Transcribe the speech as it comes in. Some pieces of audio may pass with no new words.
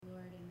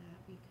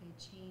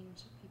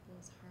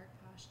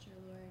posture,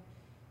 Lord.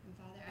 And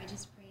Father, I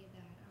just pray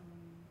that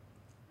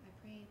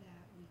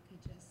we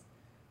could just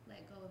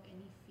let go of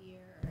any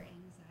fear or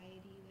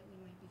anxiety that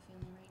we might be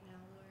feeling right now,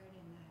 Lord,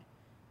 and that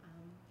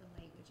the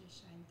light would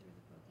just shine through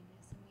the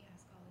brokenness. And we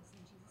ask all this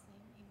in Jesus'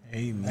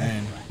 name.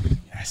 Amen. Amen.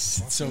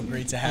 Yes, it's so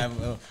great to have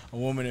a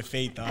woman of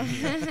faith on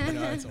here.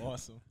 It's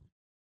awesome.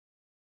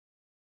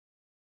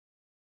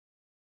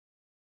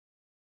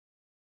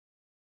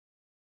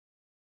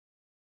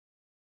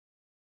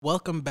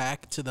 Welcome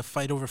back to the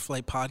Fight Over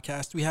Flight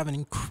podcast. We have an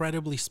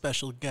incredibly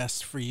special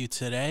guest for you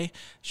today.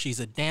 She's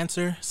a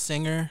dancer,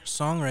 singer,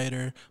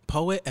 songwriter,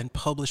 poet, and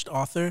published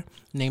author.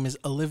 Her name is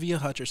Olivia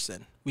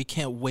Hutcherson. We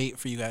can't wait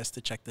for you guys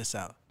to check this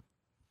out.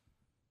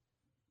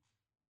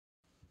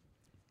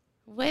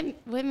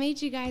 What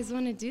made you guys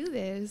want to do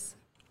this?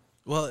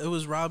 Well, it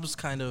was Rob's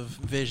kind of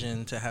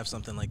vision to have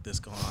something like this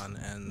go on,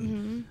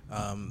 and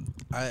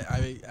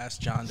I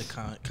asked John to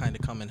kind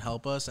of come and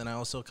help us, and I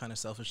also kind of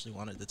selfishly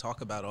wanted to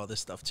talk about all this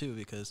stuff too,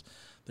 because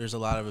there's a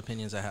lot of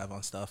opinions I have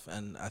on stuff,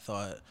 and I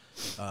thought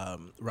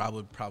Rob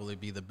would probably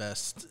be the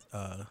best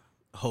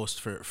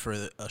host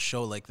for a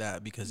show like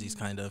that, because he's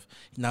kind of,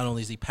 not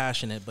only is he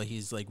passionate, but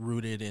he's like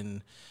rooted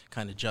in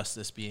kind of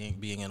justice,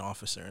 being an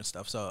officer and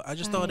stuff. So I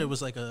just thought it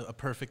was like a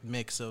perfect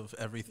mix of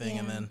everything,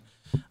 and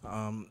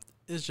then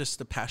it's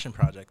just a passion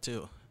project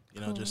too,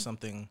 just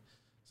something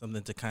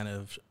to kind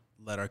of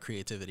let our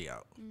creativity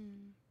out.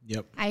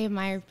 Yep. I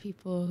admire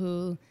people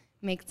who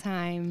make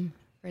time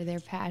for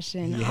their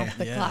passion off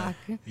the clock.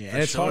 Yeah, and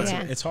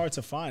it's hard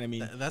to find. I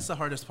mean, that's the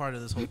hardest part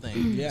of this whole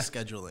thing.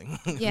 Scheduling.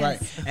 Yes.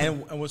 Right.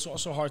 And what's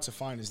also hard to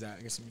find is that,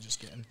 I guess let me just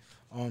get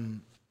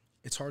in.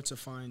 It's hard to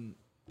find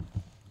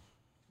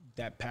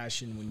that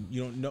passion when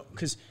you don't know,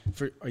 because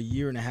for a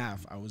year and a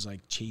half I was like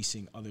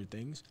chasing other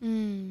things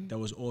that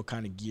was all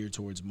kind of geared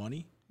towards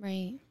money,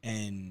 right?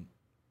 And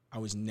I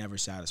was never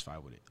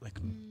satisfied with it. Like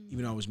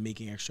even though I was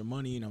making extra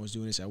money and I was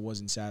doing this, I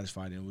wasn't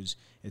satisfied. And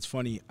it's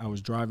funny, I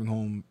was driving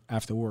home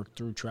after work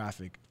through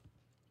traffic,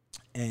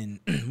 and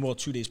 2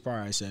 days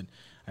prior I said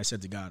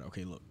to God,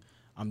 okay, look,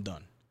 I'm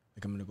done.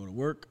 Like, I'm gonna go to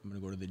work, I'm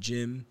gonna go to the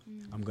gym,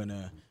 I'm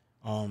gonna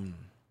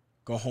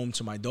go home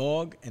to my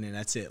dog, and then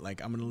that's it.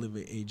 Like, I'm gonna live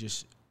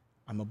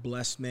I'm a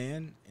blessed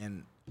man,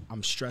 and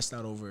I'm stressed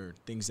out over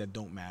things that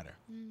don't matter.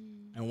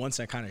 And once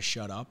I kind of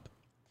shut up,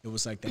 it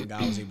was like then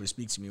God was able to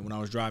speak to me. When I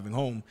was driving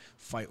home,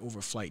 Fight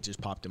Over Flight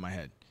just popped in my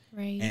head.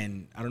 Right.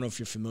 And I don't know if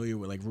you're familiar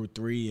with like Route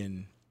 3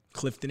 and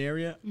Clifton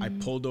area. I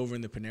pulled over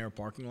in the Panera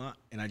parking lot,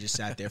 and I just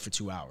sat there for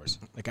 2 hours,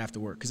 like after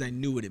work, because I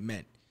knew what it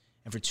meant.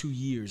 And for 2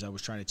 years, I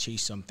was trying to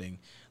chase something.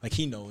 Like,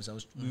 he knows,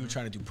 we were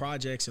trying to do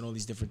projects and all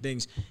these different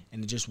things,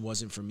 and it just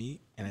wasn't for me.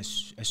 And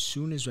as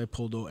soon as I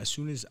pulled over, as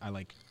soon as I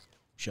like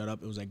shut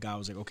up, it was like God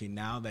was like, okay,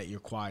 now that you're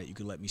quiet, you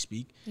could let me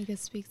speak. He could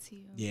speak to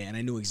you. Yeah, and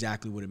I knew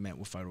exactly what it meant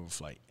with Fight Over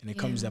Flight. And it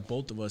comes that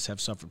both of us have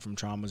suffered from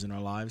traumas in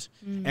our lives.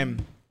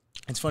 And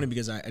it's funny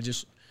because I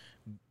just,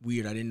 I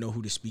didn't know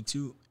who to speak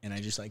to, and I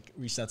just like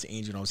reached out to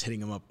Angel, and I was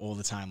hitting him up all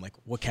the time, like,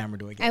 what camera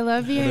do I get? I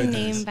love your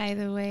name, by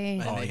the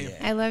way. Oh, yeah.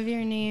 I love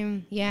your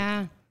name.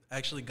 Yeah. I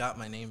actually got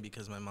my name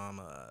because my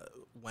mom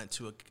went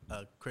to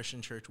a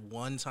Christian church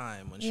one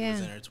time when she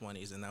was in her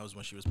 20s, and that was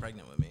when she was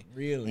pregnant with me.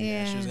 Really?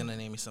 Yeah. She was going to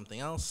name me something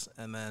else,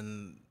 and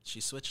then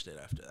she switched it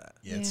after that.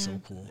 Yeah, it's so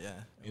cool. Yeah.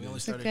 And we only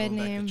It's a started good going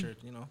name. back to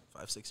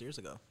church, 5-6 years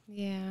ago.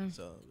 Yeah.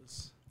 So it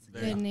was a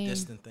Good very name.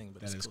 distant thing,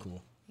 but That it's is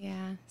cool.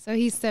 Yeah. So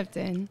he stepped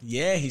in.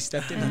 Yeah, he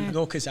stepped in.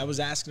 No, because I was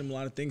asking him a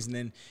lot of things, and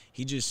then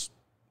he just,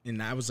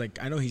 and I was like,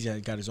 I know he's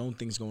got his own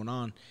things going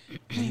on,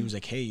 and he was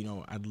like, hey,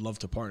 I'd love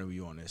to partner with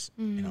you on this.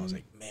 And I was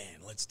like, man,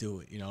 let's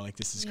do it. Like,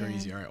 this is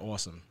crazy. All right,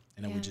 awesome.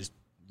 And then we just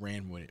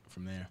ran with it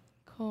from there.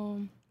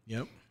 Cool.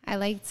 Yep. I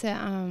like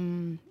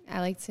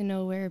to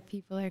know where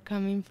people are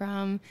coming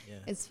from. Yeah.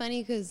 It's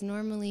funny because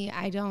normally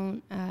I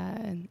don't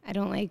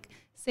like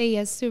say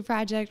yes to a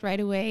project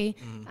right away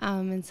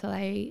until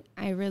I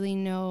really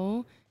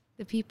know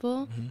the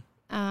people.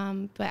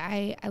 But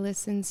I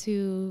listened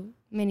to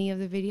many of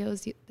the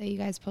videos that you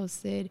guys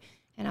posted,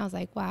 and I was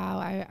like, wow,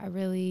 I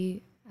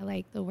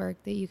like the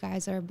work that you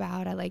guys are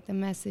about. I like the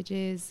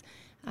messages,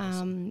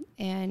 and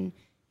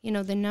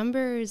the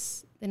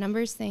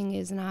numbers thing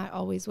is not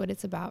always what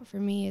it's about for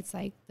me. It's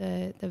like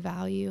the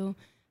value.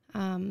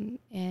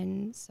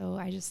 And so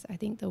I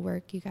think the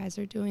work you guys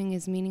are doing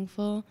is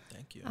meaningful.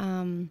 Thank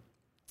you.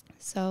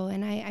 So,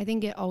 and I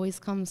think it always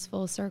comes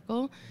full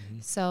circle.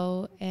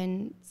 So,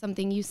 and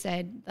something you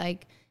said,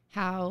 like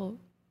how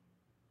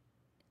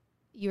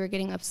you were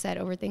getting upset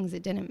over things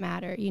that didn't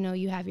matter.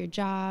 You have your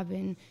job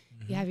and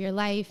you have your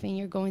life and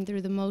you're going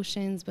through the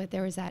motions, but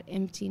there was that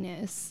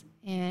emptiness.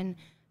 And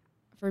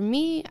for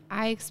me,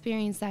 I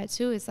experienced that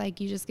too. It's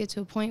like you just get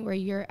to a point where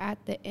you're at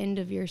the end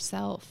of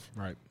yourself.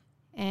 Right.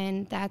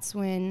 And that's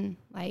when,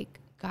 like,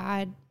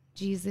 God,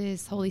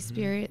 Jesus, Holy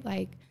Spirit,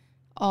 like,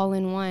 all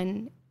in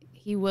one,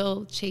 he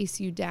will chase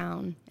you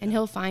down, and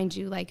he'll find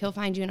you. Like, he'll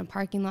find you in a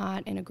parking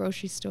lot, in a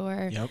grocery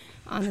store,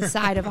 on the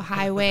side of a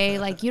highway.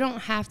 Like, you don't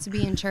have to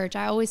be in church.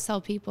 I always tell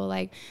people,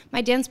 like,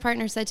 my dance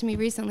partner said to me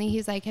recently,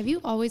 he's like, have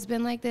you always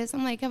been like this?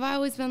 I'm like, have I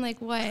always been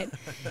like what?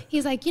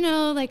 He's like, you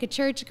know, like a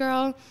church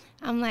girl.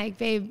 I'm like,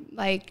 babe,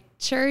 like,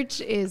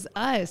 church is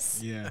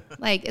us. Yeah.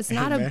 Like, it's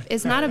not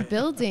a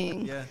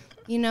building. Yeah.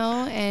 You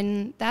know,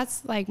 and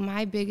that's like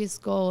my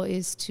biggest goal,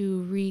 is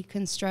to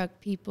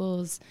reconstruct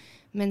people's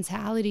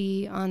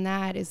mentality on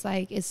that. It's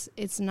like,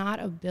 it's not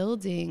a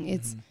building.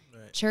 It's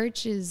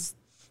church is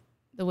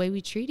the way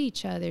we treat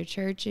each other.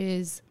 Church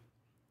is.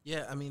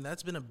 Yeah, I mean,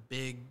 that's been a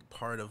big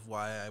part of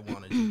why I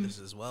want to do this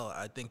as well.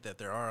 I think that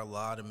there are a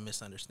lot of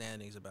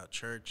misunderstandings about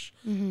church,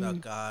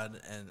 about God,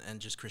 and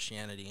just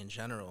Christianity in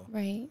general.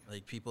 Right.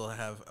 Like, people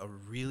have a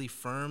really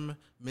firm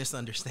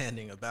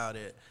misunderstanding about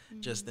it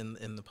just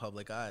in the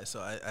public eye. So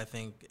I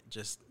think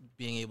just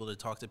being able to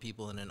talk to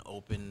people in an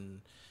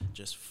open,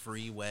 just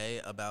free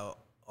way about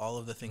all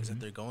of the things that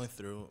they're going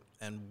through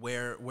and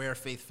where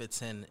faith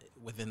fits in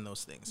within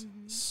those things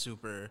is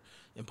super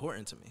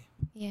important to me.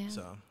 Yeah.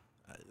 So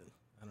I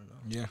don't know.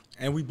 Yeah,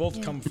 and we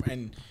both come from,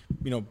 and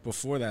you know,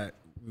 before that,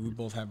 we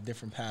both have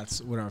different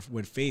paths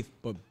with faith.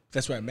 But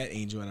that's where I met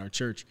Angel at our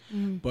church.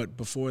 But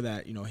before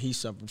that, you know, he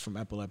suffered from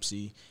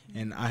epilepsy,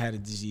 and I had a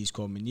disease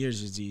called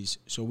Meniere's disease.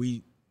 So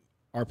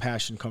our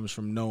passion comes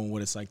from knowing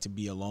what it's like to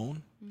be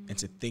alone and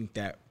to think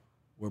that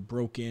we're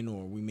broken,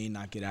 or we may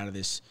not get out of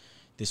this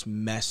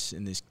mess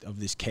and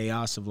this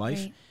chaos of life.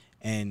 Right.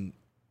 And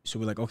so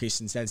we're like, okay,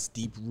 since that's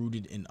deep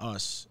rooted in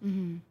us,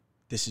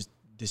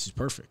 this is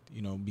perfect,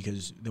 you know,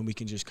 because then we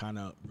can just kind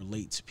of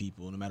relate to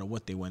people no matter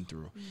what they went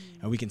through.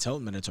 And we can tell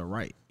them that it's all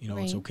right. You know,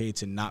 it's okay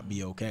to not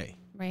be okay.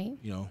 Right.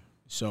 You know,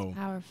 so.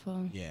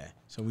 Powerful. Yeah.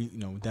 So we, you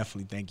know,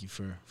 definitely thank you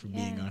for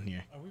being on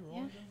here. Are we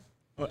rolling?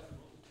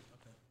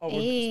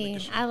 Hey,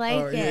 I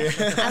like it.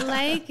 Yeah. I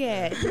like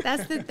it.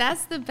 That's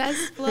the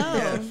best flow.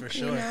 Yeah, for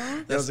sure. You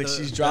know? That was like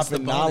she's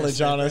dropping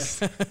knowledge on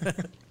us.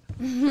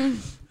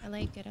 I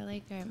like it.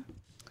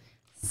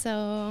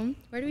 So,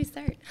 where do we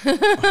start?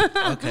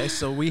 Okay,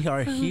 so we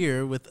are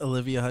here with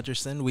Olivia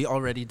Hutcherson. We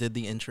already did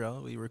the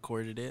intro. We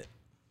recorded it.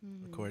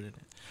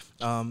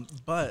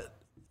 But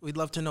we'd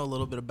love to know a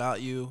little bit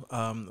about you,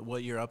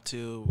 what you're up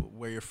to,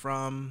 where you're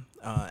from,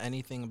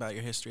 anything about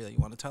your history that you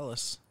want to tell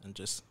us, and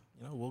just,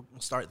 you know, we'll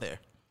start there.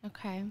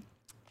 Okay.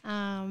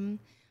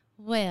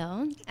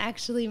 Well,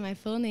 actually, my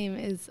full name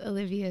is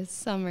Olivia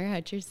Summer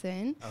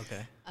Hutcherson.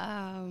 Okay.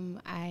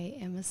 I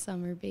am a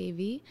Summer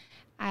baby.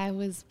 I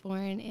was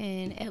born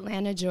in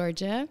Atlanta,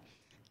 Georgia.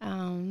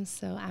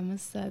 So I'm a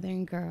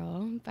Southern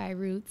girl by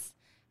roots.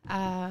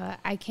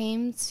 I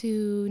came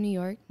to New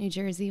York, New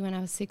Jersey when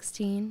I was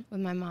 16 with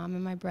my mom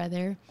and my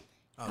brother.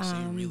 Oh, so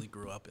you really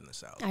grew up in the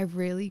South. I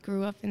really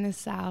grew up in the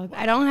South. Wow.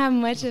 I don't have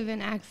much of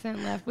an accent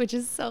left, which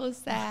is so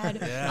sad.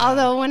 Yeah.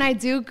 Although when I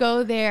do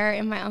go there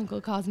and my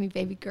uncle calls me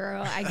baby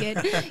girl, I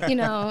get, you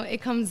know,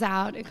 it comes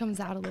out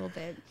a little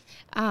bit.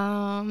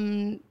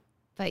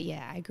 But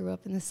yeah, I grew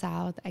up in the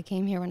South. I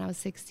came here when I was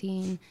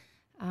 16.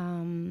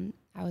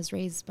 I was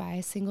raised by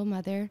a single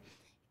mother,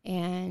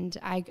 and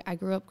I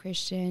grew up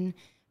Christian.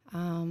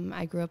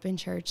 I grew up in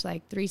church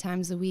like 3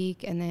 times a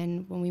week, and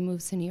then when we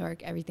moved to New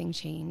York, everything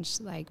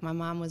changed. Like, my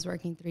mom was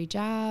working 3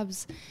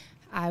 jobs.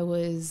 I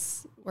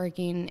was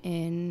working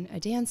in a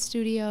dance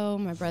studio.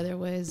 My brother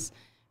was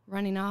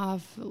running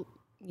off,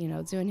 you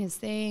know, doing his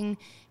thing,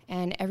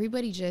 and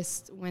everybody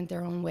just went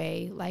their own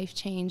way. Life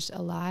changed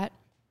a lot.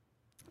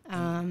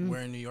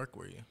 Where in New York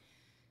were you?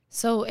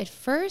 So at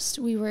first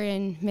we were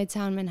in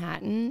Midtown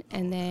Manhattan,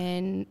 and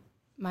then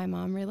my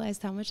mom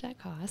realized how much that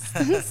cost.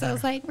 So I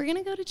was like, we're going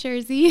to go to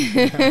Jersey.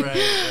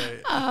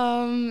 Right.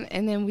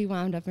 And then we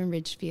wound up in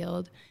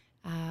Ridgefield,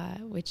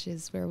 which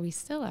is where we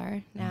still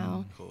are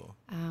now. Cool.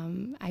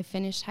 I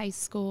finished high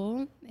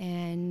school,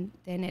 and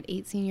then at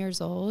 18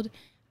 years old,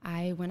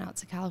 I went out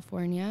to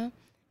California.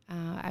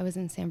 I was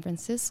in San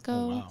Francisco.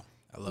 Oh, wow.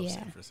 I love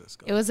San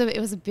Francisco. It was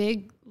a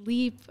big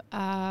leap,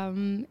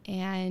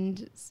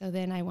 and so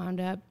then I wound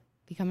up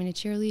becoming a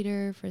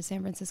cheerleader for the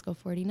San Francisco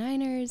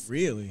 49ers.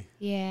 Really?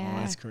 Yeah.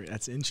 Oh, that's great.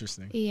 That's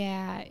interesting.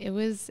 Yeah, it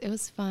was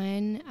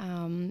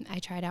fun. I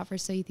tried out for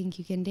So You Think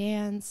You Can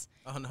Dance.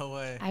 Oh, no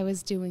way. I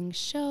was doing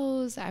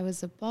shows. I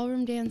was a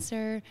ballroom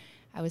dancer.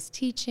 I was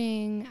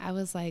teaching. I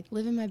was like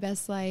living my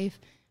best life.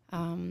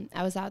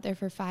 I was out there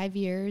for 5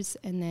 years,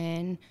 and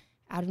then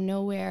out of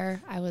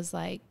nowhere, I was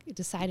like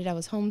decided I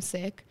was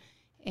homesick.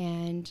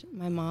 And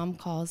my mom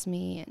calls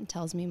me and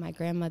tells me my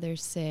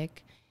grandmother's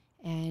sick.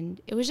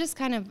 And it was just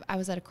kind of, I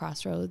was at a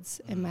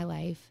crossroads in my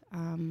life.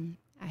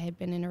 I had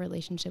been in a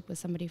relationship with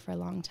somebody for a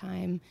long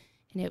time,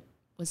 and it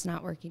was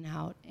not working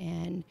out.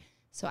 And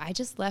so I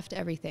just left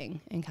everything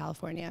in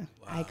California.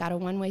 Wow. I got a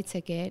one-way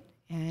ticket,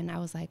 and I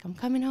was like, I'm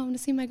coming home to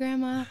see my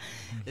grandma.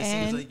 It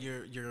seems like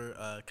you're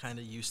kind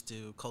of used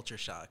to culture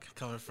shock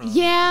coming from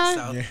the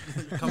South,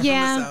 from the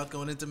South,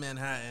 going into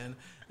Manhattan.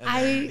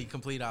 And the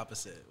complete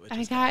opposite.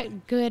 I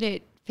got good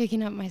at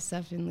picking up my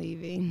stuff and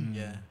leaving.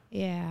 Yeah.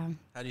 Yeah.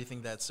 How do you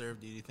think that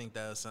served you? Do you think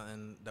that was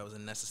something that was a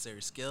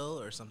necessary skill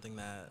or something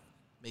that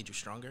made you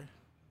stronger?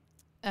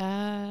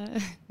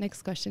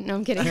 Next question. No,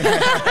 I'm kidding.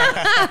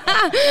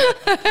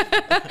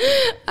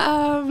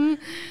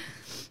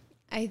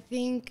 I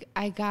think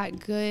I got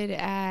good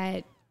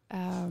at,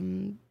 I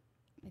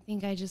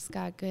think I just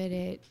got good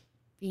at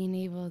being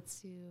able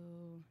to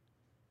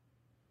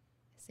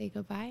say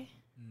goodbye,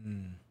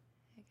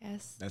 I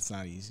guess. That's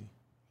not easy.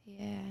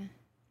 Yeah.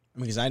 I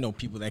mean, because I know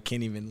people that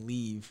can't even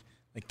leave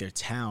like their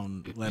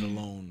town, let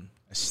alone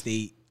a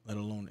state, let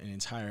alone an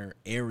entire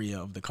area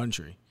of the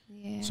country.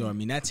 Yeah. So I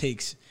mean, that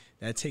takes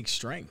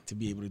strength to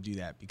be able to do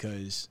that,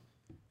 because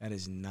that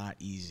is not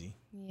easy.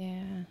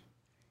 Yeah.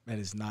 That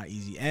is not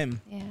easy.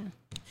 And Yeah.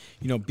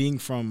 you know, being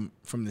from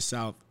the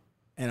South,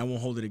 and I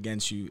won't hold it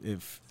against you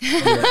if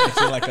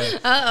you're like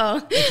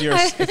a if you're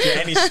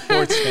any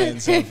sports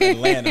fans of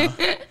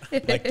Atlanta,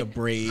 like the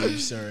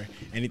Braves or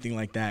anything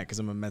like that, because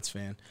I'm a Mets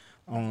fan.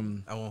 I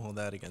won't hold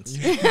that against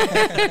you.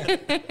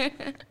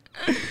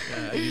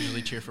 I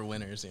usually cheer for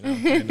winners, you know.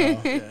 I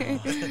know. Yeah.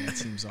 Oh, that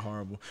seems so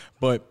horrible.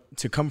 But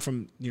to come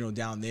from, you know,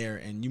 down there,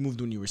 and you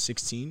moved when you were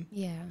 16.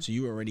 Yeah. So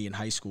you were already in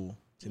high school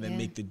to then Yeah.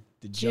 make the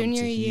jump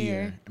Junior to here.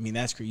 year. I mean,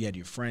 that's great. You had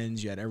your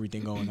friends, you had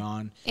everything going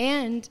on.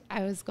 And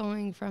I was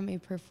going from a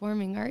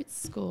performing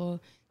arts school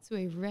to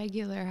a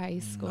regular high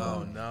school.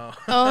 Oh no.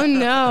 Oh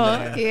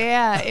no.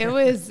 Yeah, it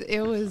was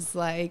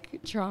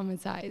like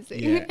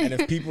traumatizing. Yeah, and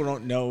if people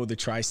don't know the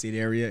tri-state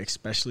area,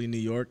 especially New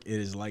York, it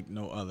is like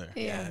no other.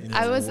 Yeah. in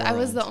I the was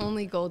world. the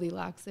only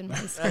Goldilocks in my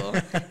school.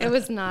 It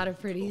was not a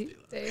pretty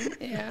thing.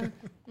 Yeah.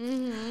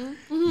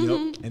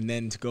 Yep. And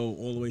then to go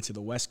all the way to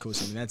the West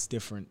Coast, I mean, that's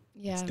different.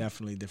 Yeah. It's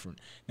definitely different.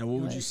 Now,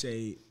 what would you was.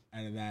 say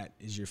out of that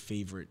is your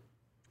favorite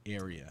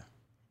area?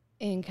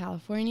 In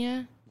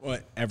California?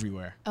 What,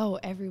 everywhere? Oh,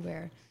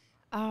 everywhere.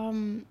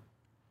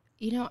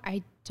 You know,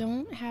 I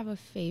don't have a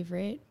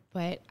favorite,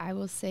 but I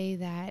will say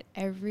that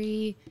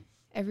every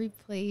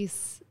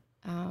place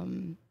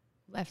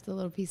left a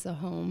little piece of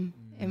home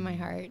in my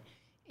heart.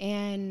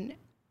 And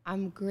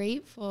I'm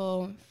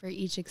grateful for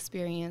each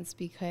experience,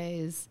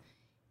 because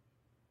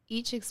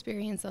each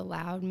experience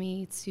allowed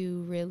me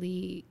to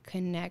really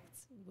connect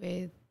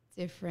with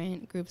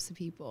different groups of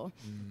people.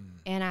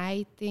 And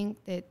I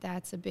think that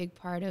that's a big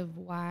part of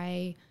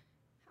why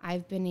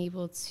I've been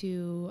able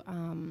to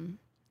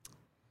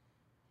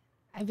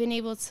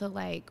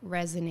like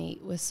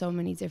resonate with so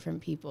many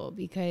different people,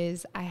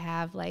 because I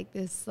have like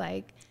this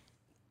like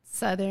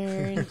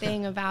Southern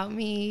thing about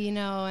me, you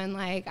know, and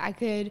like I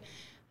could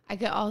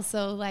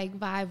also like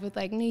vibe with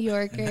like New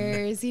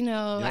Yorkers, you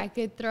know. Yep. I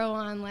could throw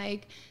on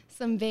like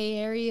some Bay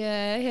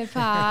Area hip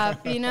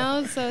hop, you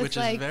know. So it's Which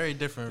like is very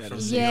different from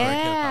New yeah,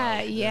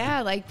 York hip hop.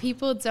 yeah. Like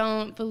people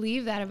don't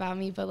believe that about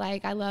me, but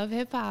like I love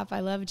hip hop, I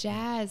love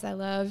jazz, I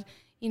love,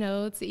 you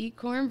know, to eat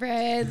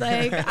cornbread.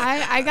 Like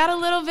I got a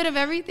little bit of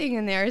everything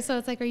in there. So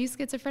it's like, are you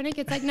schizophrenic?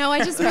 It's like, no, I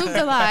just moved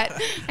a lot.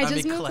 I'm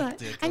moved a lot.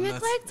 eclectic. I'm I'm not-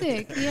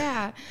 eclectic.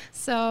 Yeah.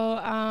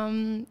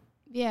 So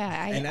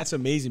yeah. And that's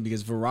amazing,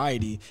 because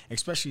variety,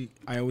 especially,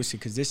 I always say,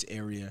 because this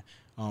area,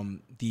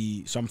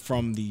 so I'm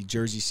from the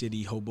Jersey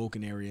City,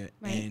 Hoboken area,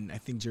 Right. and I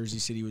think Jersey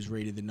City was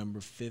rated the number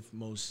 5th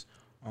most,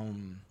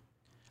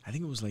 I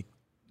think it was like,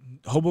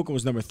 Hoboken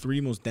was number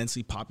 3 most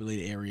densely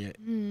populated area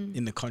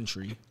in the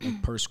country,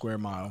 like per square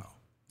mile.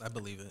 I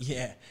believe it.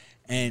 Yeah.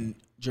 And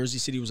Jersey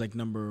City was like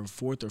number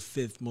 4th or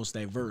 5th most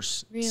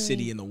diverse Really?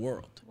 city in the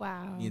world.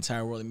 Wow. The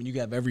entire world. I mean, you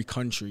have every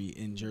country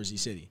in Jersey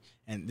City,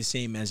 and the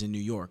same as in New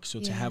York.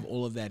 So to Yeah. have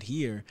all of that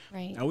here,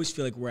 Right. I always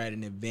feel like we're at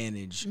an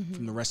advantage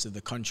from the rest of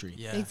the country.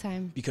 Yeah. Big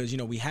time. Because, you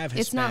know, we have Hispanics,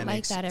 It's not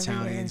like that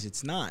everywhere. Italians.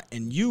 It's not.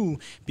 And you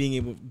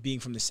being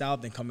from the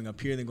South and coming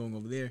up here, then going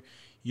over there,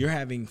 you're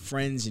having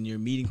friends and you're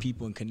meeting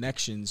people and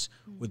connections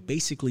with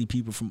basically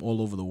people from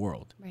all over the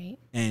world. Right.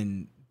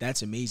 And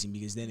that's amazing,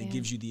 because then it Yeah.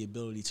 gives you the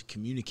ability to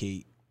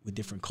communicate with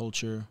different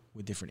culture,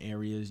 with different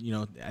areas. You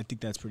know, I think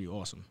that's pretty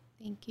awesome.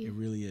 Thank It you.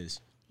 really is.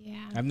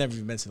 Yeah. I've never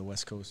even been to the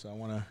West Coast, so I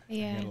want to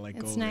Yeah. like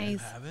go It's over there.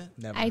 nice. Haven't?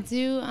 Never. I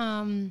do.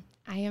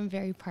 I am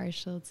very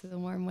partial to the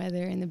warm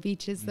weather and the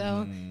beaches,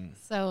 though.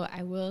 So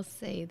I will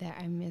say that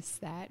I miss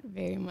that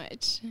very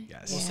much.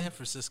 Yes. Well, Yeah. San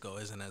Francisco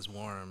isn't as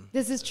warm.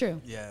 This is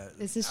true. Yeah,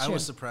 This is I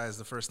was true. surprised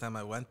the first time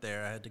I went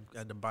there. I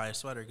had to buy a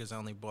sweater because I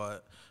only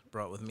brought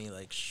with me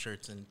like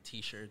shirts and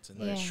t-shirts and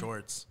Yeah.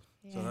 shorts.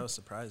 So Yeah. that was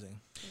surprising.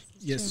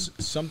 Yes,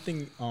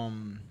 something,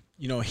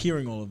 you know,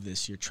 hearing all of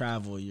this, your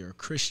travel, you're a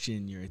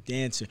Christian, you're a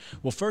dancer.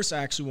 Well, first,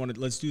 I actually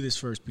let's do this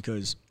first,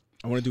 because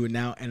I want to do it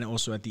now and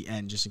also at the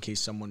end, just in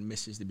case someone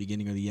misses the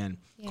beginning or the end.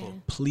 Yeah.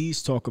 Cool.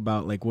 Please talk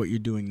about like what you're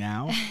doing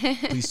now.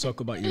 Please talk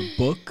about your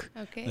book.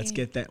 Okay. Let's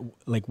get that.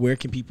 Like, where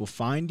can people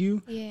find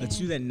you? Yeah. Let's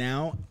do that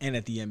now and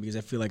at the end, because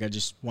I feel like I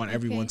just want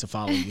everyone Okay. to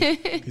follow you.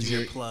 Because Do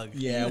your plug.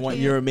 Yeah, Thank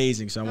you. you're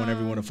amazing, so I want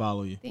everyone to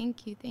follow you.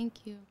 Thank you.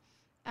 Thank you.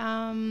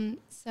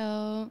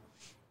 So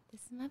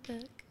this is my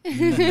book.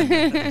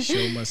 The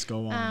show must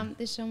go on.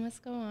 The show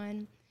must go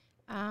on.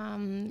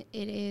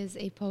 It is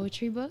a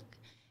poetry book.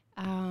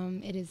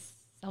 It is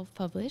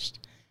self-published.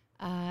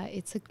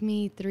 It took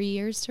me 3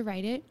 years to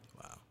write it.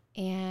 Wow.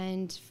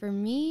 And for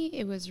me,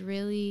 it was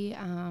really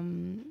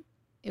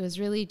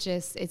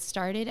just, it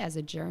started as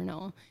a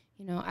journal.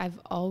 You know, I've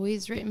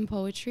always written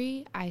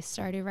poetry. I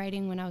started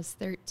writing when I was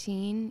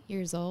 13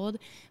 years old,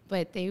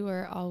 but they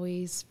were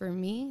always for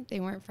me.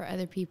 They weren't for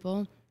other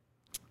people.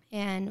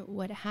 And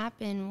what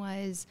happened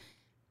was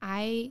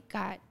I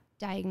got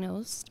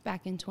diagnosed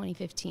back in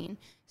 2015.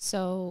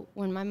 So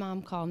when my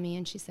mom called me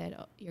and she said,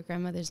 oh, your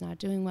grandmother's not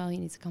doing well, you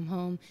need to come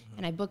home.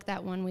 And I booked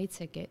that one-way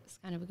ticket. It's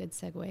kind of a good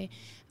segue.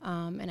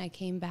 And I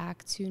came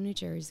back to New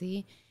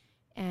Jersey,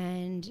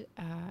 and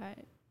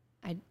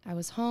I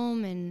was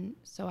home, and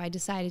so I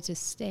decided to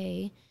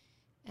stay.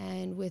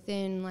 And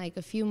within like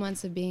a few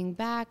months of being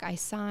back, I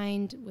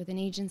signed with an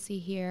agency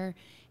here,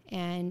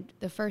 and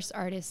the first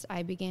artist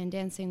I began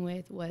dancing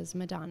with was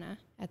Madonna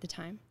at the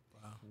time.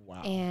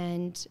 Wow.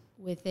 And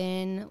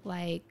within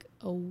like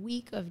a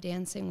week of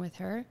dancing with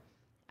her,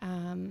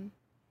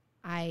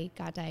 I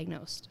got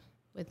diagnosed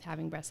with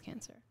having breast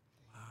cancer.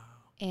 Wow.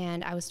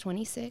 And I was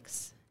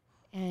 26,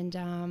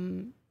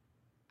 and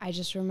I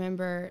just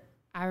remember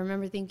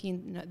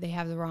thinking, no, they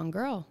have the wrong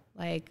girl.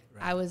 Like,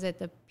 Right. I was at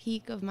the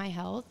peak of my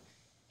health,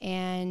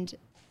 and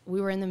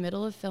we were in the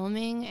middle of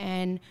filming,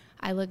 and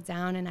I looked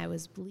down and I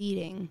was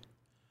bleeding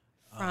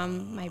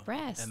from my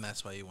breast. And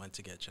that's why you went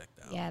to get checked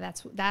out. Yeah,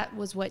 that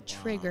was what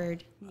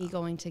triggered me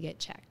going to get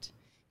checked.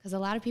 Because a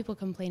lot of people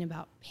complain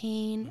about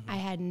pain. I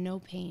had no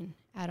pain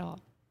at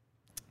all.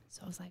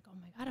 So I was like, oh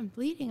my God, I'm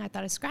bleeding. I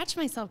thought I scratched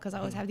myself because I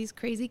always have these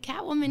crazy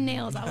Catwoman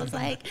nails. I was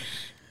like,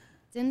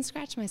 didn't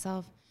scratch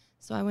myself.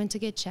 So I went to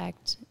get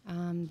checked.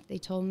 They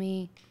told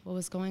me what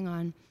was going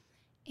on.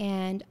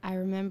 And I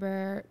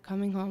remember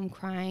coming home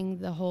crying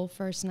the whole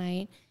first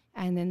night.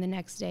 And then the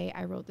next day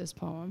I wrote this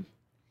poem.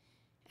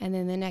 And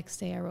then the next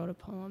day I wrote a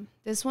poem.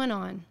 This went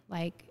on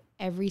like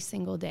every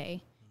single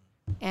day.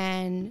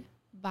 And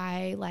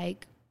by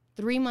like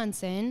 3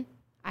 months in,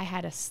 I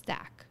had a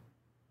stack.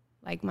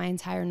 Like my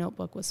entire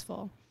notebook was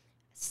full.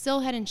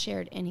 Still hadn't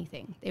shared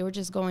anything. They were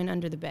just going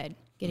under the bed,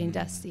 getting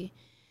dusty.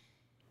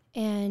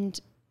 And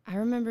I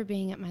remember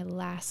being at my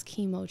last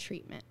chemo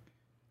treatment.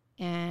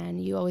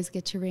 And you always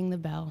get to ring the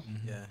bell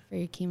for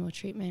your chemo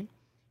treatment.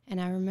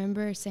 And I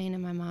remember saying to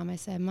my mom, I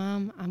said,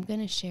 Mom, I'm going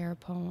to share a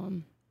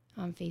poem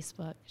on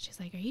Facebook. She's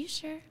like, are you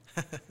sure?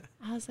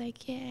 I was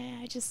like, yeah,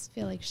 I just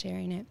feel like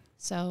sharing it.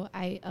 So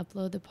I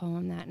upload the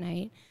poem that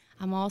night.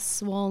 I'm all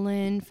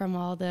swollen from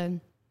all the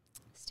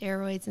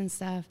steroids and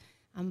stuff.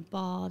 I'm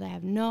bald. I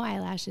have no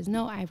eyelashes,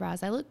 no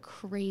eyebrows. I look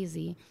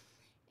crazy.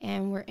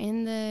 And we're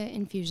in the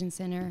infusion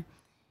center,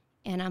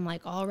 and I'm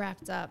like all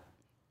wrapped up.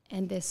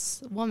 And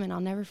this woman,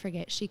 I'll never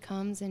forget, she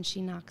comes and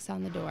she knocks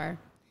on the door,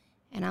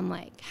 and I'm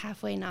like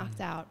halfway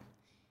knocked out.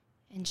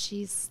 And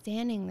she's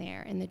standing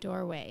there in the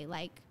doorway,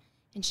 like,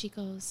 and she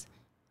goes,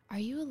 are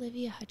you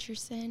Olivia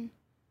Hutcherson?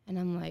 And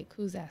I'm like,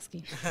 who's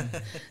asking?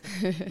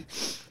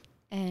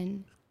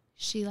 And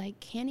she like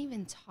can't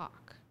even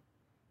talk.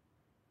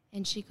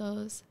 And she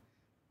goes,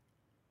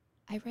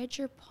 I read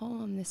your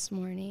poem this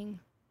morning.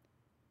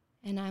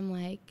 And I'm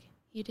like,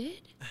 you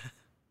did?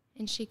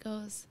 And she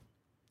goes,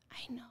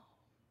 I know.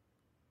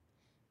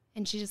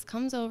 And she just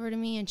comes over to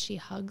me and she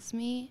hugs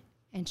me,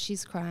 and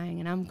she's crying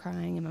and I'm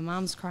crying and my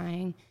mom's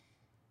crying.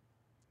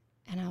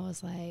 And I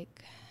was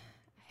like,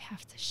 I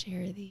have to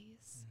share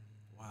these.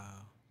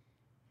 Wow.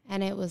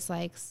 And it was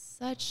like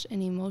such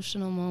an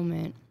emotional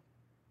moment.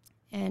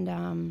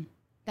 And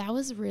that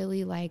was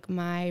really like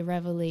my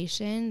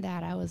revelation,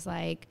 that I was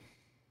like,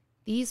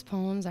 these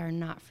poems are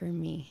not for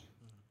me.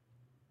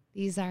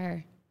 These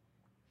are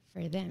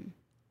for them.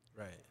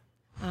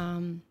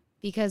 Right.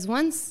 Because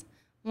once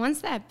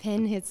that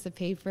pen hits the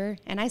paper,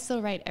 and I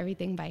still write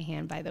everything by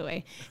hand, by the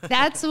way.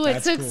 That's what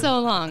That's took cool. so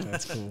long.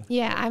 That's cool.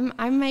 Yeah,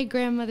 I'm my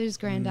grandmother's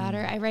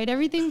granddaughter. I write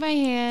everything by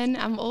hand.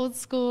 I'm old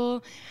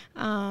school.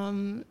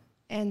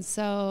 And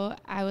so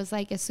I was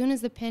like, as soon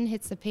as the pen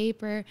hits the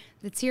paper,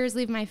 the tears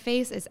leave my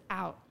face, it's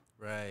out.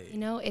 Right. You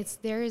know,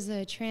 there is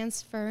a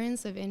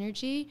transference of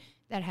energy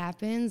that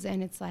happens,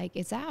 and it's like,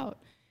 it's out.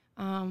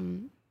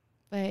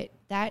 But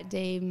that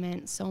day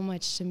meant so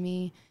much to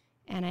me,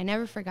 and I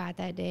never forgot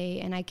that day.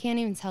 And I can't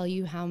even tell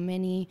you how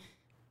many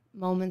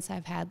moments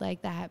I've had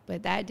like that,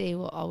 but that day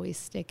will always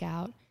stick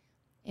out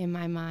in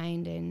my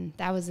mind. And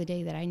that was the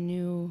day that I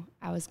knew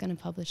I was going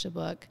to publish a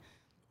book.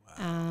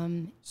 Wow.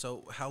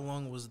 So how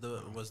long was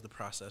the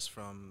process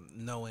from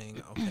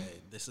knowing, okay,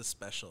 this is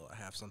special, I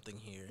have something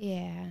here,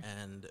 Yeah.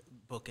 and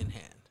book in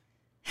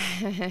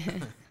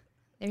hand?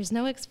 There's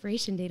no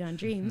expiration date on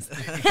dreams.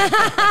 Because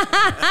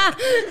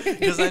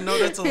I know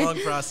that's a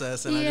long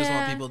process, and I just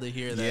want Yeah. people to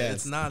hear that Yes.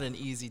 it's not an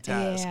easy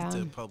task Yeah.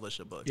 to publish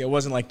a book. Yeah, it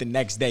wasn't like the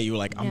next day you were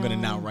like, I'm going to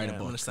now No. write Yeah, a I'm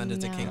gonna book. send it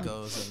to No.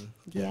 Kinko's, and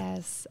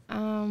Yes.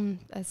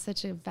 That's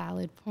such a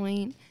valid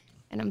point.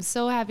 And I'm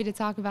so happy to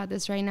talk about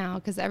this right now,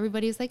 because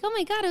everybody's like, oh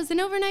my God, it was an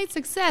overnight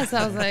success.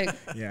 I was like,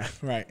 Yeah,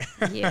 right.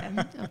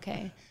 yeah,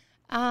 okay.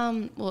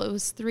 Well, it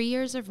was 3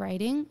 years of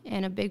writing,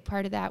 and a big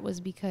part of that was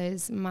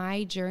because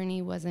my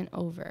journey wasn't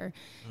over.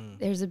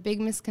 There's a big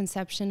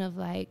misconception of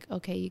like,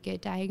 okay, you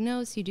get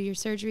diagnosed, you do your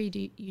surgery,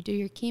 you do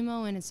your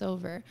chemo, and it's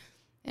over.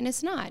 And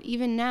it's not.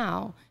 Even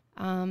now,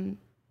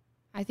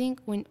 I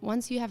think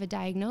once you have a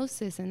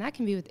diagnosis, and that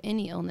can be with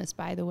any illness,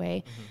 by the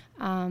way,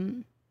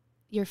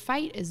 your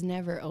fight is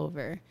never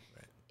over.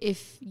 Right.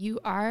 If you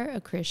are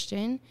a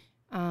Christian,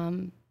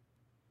 and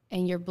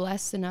you're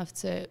blessed enough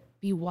to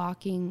be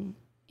walking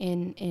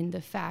in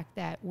the fact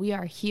that we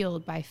are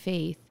healed by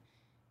faith,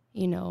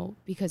 you know,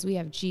 because we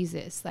have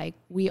Jesus, like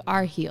we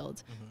are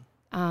healed.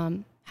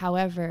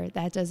 However,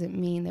 that doesn't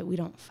mean that we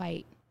don't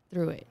fight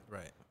through it.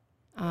 Right.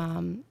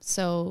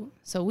 So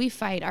we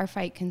fight, our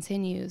fight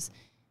continues.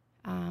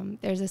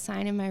 There's a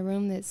sign in my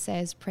room that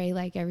says, pray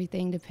like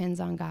everything depends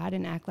on God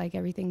and act like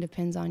everything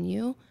depends on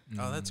you.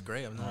 Oh, that's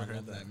great. I've never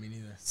heard that. Me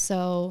neither.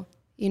 So,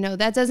 you know,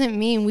 that doesn't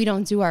mean we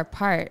don't do our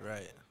part.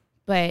 Right.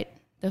 But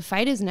the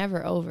fight is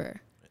never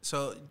over.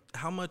 So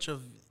how much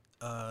of,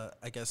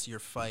 I guess, your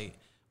fight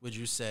would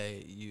you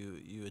say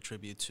you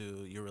attribute to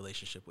your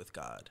relationship with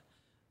God?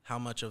 How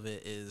much of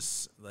it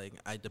is like,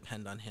 I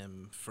depend on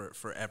him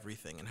for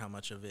everything, and how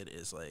much of it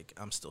is like,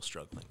 I'm still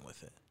struggling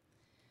with it?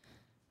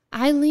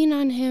 I lean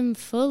on him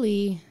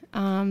fully,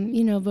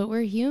 you know, but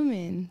we're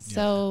human. Yeah,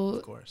 so,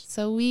 of course.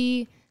 So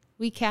we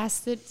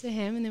cast it to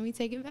him and then we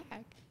take it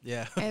back.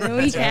 Yeah. And then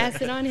we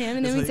cast it on him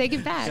and then we take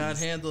it back. God,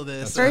 handle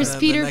this. 1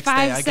 Peter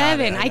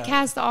 5:7. I got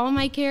cast all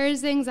my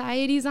cares,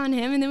 anxieties on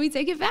him, and then we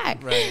take it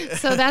back. Right.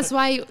 So that's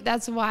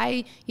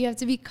why you have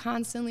to be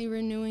constantly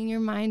renewing your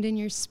mind and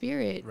your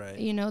spirit. Right.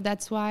 You know,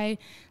 that's why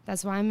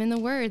I'm in the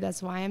Word.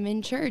 That's why I'm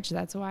in church.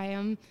 That's why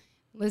I'm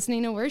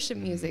listening to worship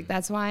music.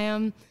 That's why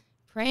I'm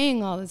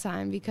praying all the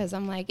time, because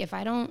I'm like, if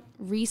I don't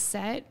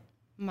reset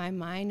my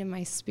mind and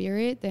my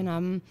spirit, then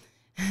I'm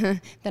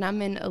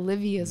in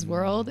Olivia's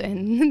world,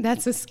 and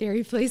that's a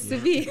scary place to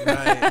be.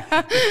 Right.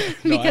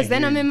 Because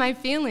then I'm in my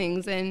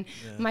feelings, and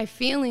my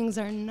feelings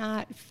are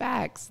not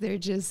facts. They're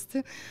just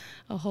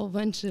a whole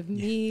bunch of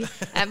me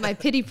at my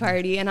pity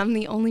party, and I'm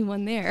the only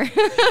one there.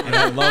 And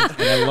I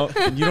love,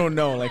 and you don't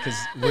know, like, because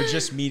we're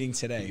just meeting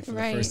today for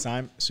the first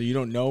time, so you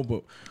don't know,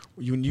 but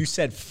when you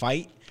said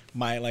fight,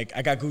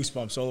 I got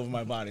goosebumps all over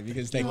my body,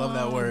 because they love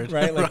that word,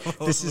 right? Like,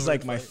 this is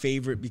like my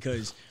favorite,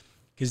 because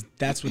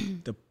that's what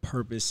the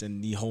purpose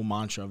and the whole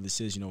mantra of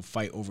this is, you know,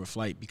 fight over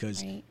flight.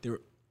 Because there,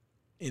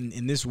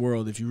 in this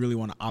world, if you really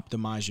want to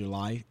optimize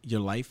your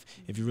life,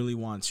 if you really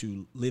want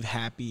to live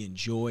happy and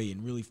joy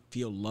and really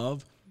feel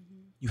love,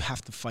 you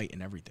have to fight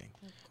in everything.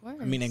 Of course.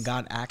 I mean, and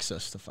God asks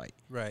us to fight.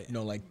 Right. You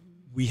know, like,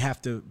 we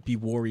have to be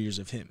warriors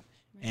of Him.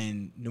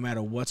 And no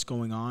matter what's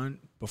going on,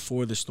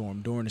 before the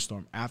storm, during the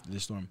storm, after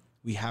the storm,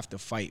 we have to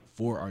fight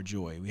for our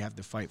joy. We have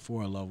to fight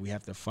for our love. We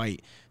have to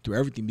fight through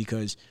everything,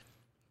 because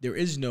there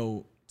is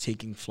no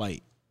taking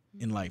flight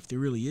in life. There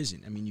really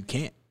isn't. I mean, you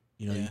can't.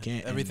 You know, you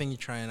can't. Everything you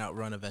try and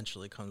outrun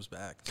eventually comes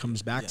back.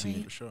 To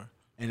you. For sure.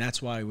 And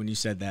that's why when you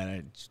said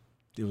that,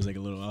 it was like I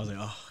was like,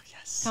 oh,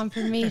 yes.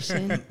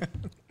 Confirmation.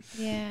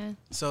 Yeah.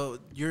 So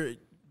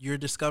you're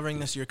discovering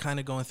this. You're kind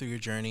of going through your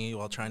journey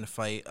while trying to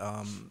fight.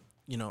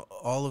 You know,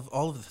 all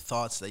of the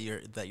thoughts that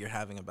you're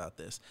having about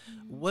this.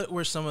 What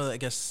were some of the, I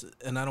guess,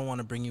 and I don't want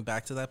to bring you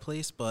back to that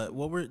place, but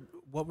what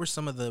were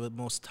some of the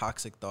most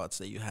toxic thoughts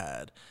that you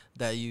had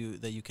that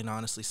you can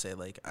honestly say,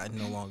 like, I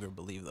no longer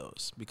believe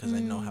those, because I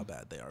know how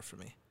bad they are for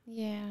me?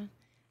 Yeah.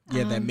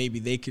 Yeah, that maybe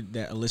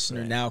that a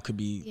listener now could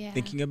be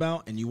thinking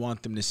about, and you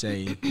want them to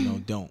say, you know,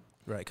 don't.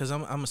 Right, because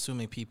I'm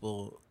assuming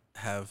people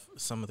have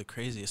some of the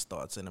craziest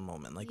thoughts in a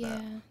moment like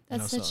that. Yeah,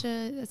 that's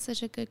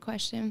such a good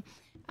question.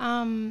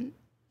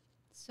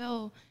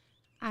 So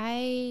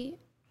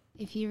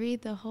if you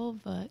read the whole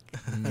book,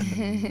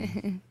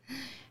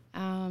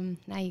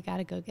 now you got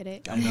to go get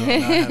it. I know. I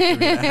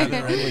have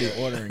to read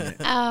ordering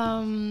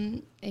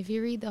it. If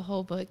you read the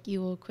whole book,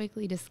 you will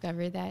quickly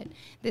discover that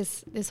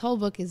this whole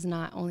book is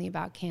not only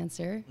about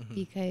cancer,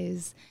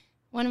 because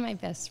one of my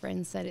best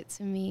friends said it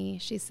to me.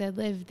 She said,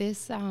 Liv,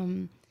 this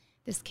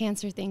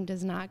cancer thing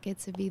does not get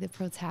to be the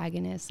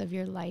protagonist of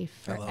your life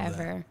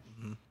forever.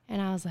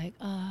 And I was like,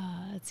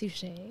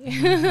 touche.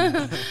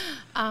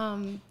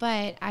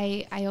 But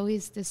I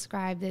always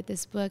describe that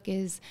this book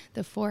is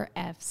the 4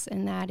 F's,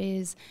 and that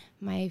is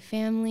my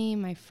family,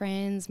 my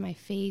friends, my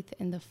faith,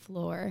 and the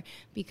floor.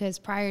 Because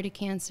prior to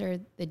cancer,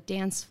 the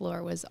dance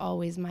floor was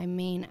always my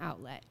main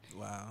outlet.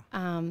 Wow.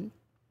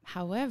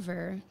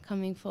 However,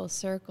 coming full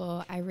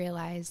circle, I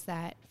realized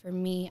that for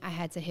me, I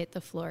had to hit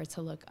the floor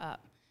to look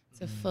up,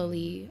 to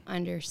fully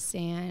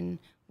understand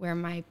where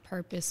my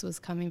purpose was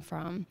coming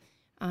from.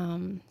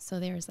 So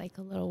there's like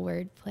a little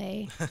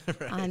wordplay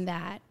on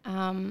that.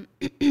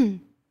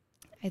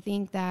 I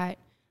think that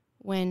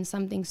when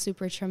something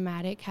super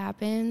traumatic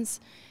happens,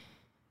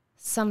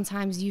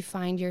 sometimes you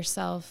find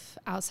yourself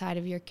outside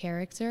of your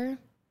character.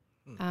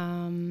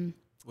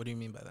 What do you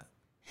mean by that?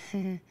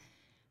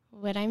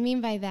 What I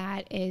mean by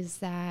that is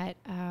that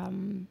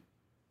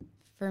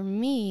for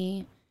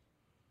me,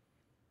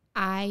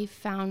 I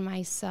found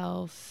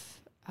myself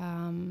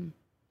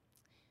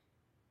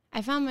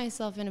I found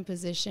myself in a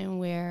position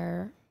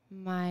where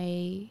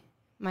my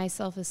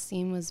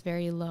self-esteem was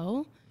very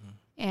low,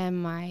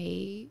 and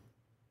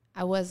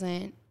I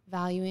wasn't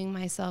valuing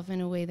myself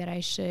in a way that I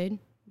should,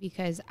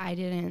 because I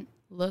didn't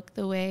look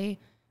the way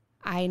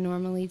I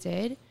normally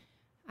did.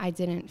 I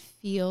didn't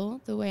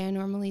feel the way I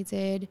normally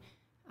did.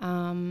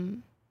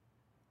 And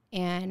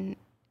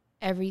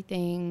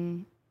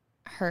everything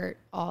hurt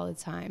all the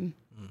time.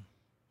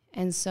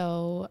 And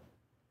so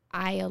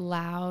I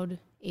allowed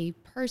a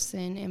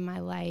person in my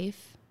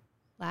life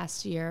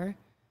last year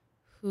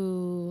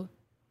who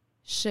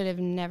should have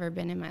never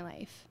been in my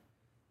life.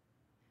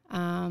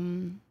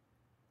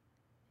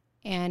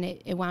 And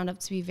it wound up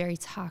to be very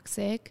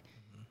toxic.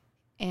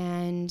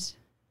 And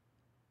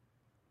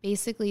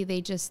basically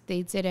they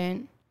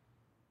didn't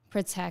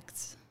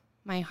protect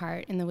my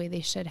heart in the way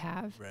they should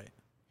have. Right.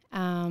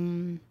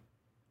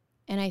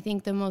 And I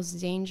think the most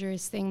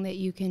dangerous thing that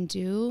you can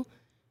do,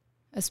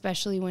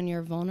 especially when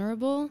you're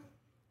vulnerable,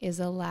 is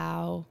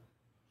allow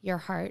your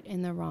heart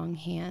in the wrong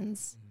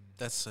hands.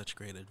 That's such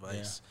great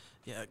advice.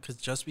 Yeah, because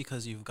just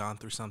because you've gone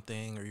through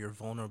something or you're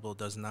vulnerable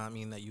does not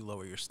mean that you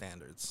lower your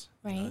standards.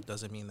 Right. You know, it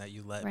doesn't mean that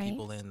you let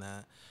people in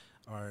that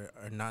are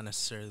not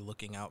necessarily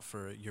looking out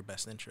for your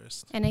best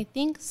interest. And I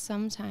think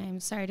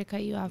sometimes, sorry to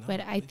cut you off,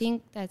 but I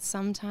think that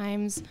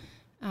sometimes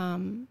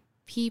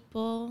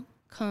people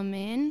come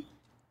in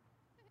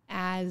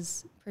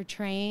as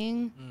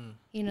portraying,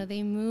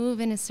 they move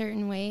in a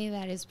certain way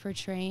that is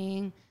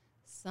portraying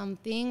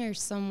something or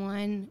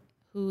someone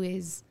who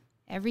is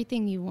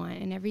everything you want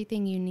and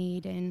everything you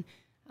need, and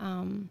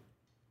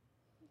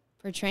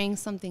portraying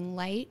something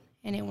light,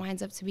 and it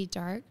winds up to be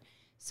dark.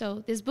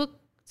 So this book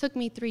took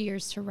me 3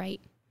 years to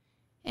write,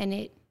 and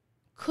it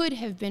could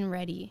have been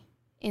ready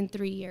in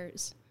 3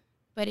 years,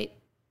 but it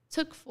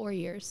took 4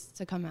 years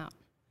to come out.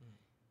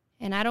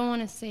 And I don't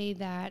want to say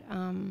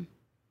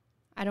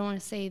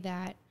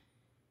that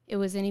it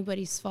was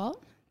anybody's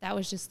fault. That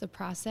was just the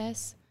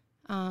process.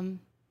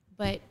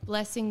 But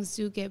blessings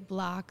do get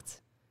blocked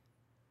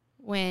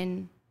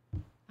when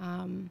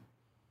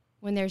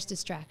there's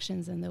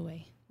distractions in the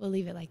way. We'll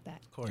leave it like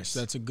that. Of course. Yes,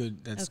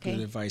 that's good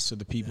advice, so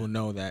the people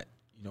know that,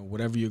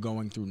 whatever you're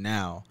going through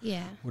now,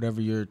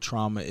 whatever your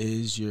trauma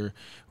is,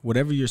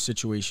 whatever your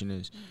situation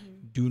is,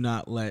 do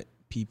not let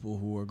people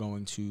who are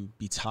going to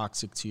be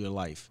toxic to your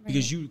life. Right.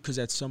 Because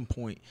at some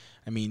point,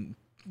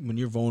 when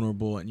you're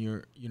vulnerable and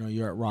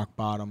you're at rock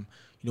bottom,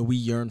 we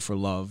yearn for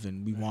love,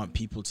 and we want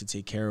people to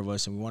take care of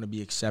us, and we want to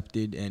be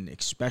accepted. And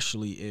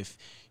especially if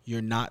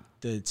you're not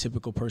the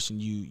typical person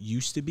you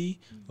used to be,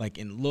 like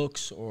in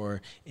looks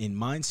or in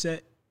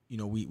mindset,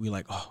 we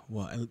like, oh,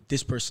 well,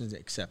 this person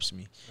accepts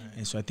me. Right.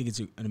 And so I think it's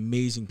an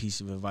amazing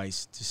piece of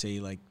advice to say,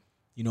 like,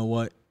 you know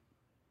what?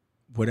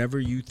 Whatever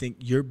you think,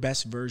 your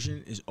best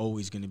version is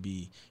always going to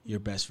be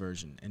your best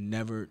version, and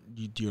never,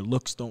 your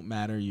looks don't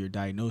matter, your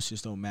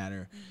diagnosis don't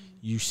matter.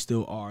 You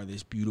still are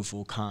this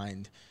beautiful,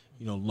 kind,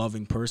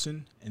 loving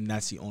person, and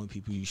that's the only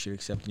people you should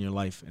accept in your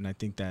life. And I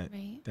think that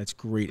that's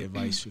great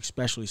advice,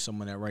 especially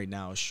someone that right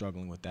now is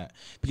struggling with that,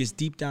 because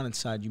deep down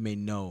inside you may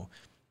know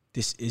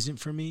this isn't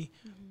for me,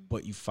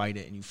 but you fight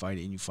it and you fight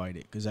it and you fight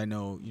it. Because I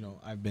know,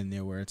 I've been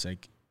there where it's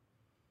like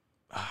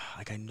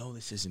I know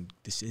this isn't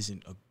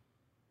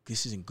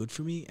good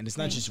for me. And it's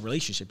not just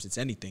relationships, it's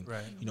anything.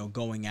 Right.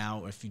 Going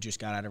out, or if you just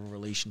got out of a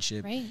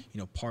relationship,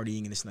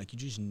 partying and this, and like, you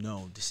just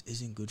know this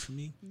isn't good for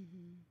me.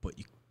 But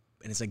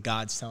and it's like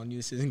God's telling you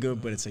this isn't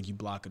good, but it's like you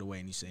block it away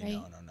and you say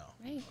no.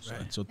 Right.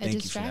 So thank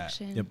you for that.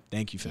 Yep,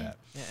 thank you for that.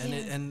 Yeah,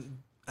 and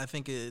I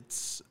think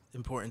it's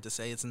important to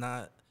say it's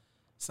not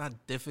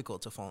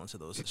difficult to fall into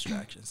those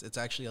distractions. It's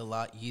actually a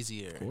lot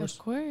easier of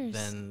course.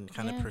 Than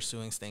kind of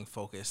pursuing, staying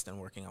focused, and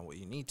working on what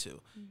you need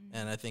to.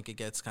 And I think it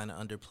gets kind of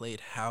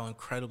underplayed how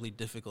incredibly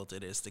difficult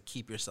it is to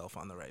keep yourself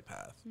on the right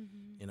path.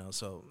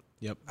 So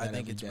I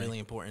think it's really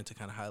important to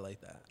kind of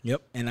highlight that.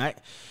 Yep. And I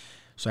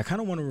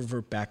kind of want to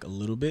revert back a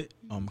little bit,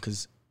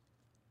 because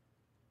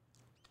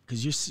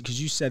you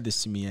said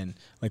this to me, and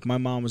like, my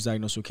mom was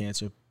diagnosed with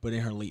cancer, but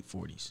in her late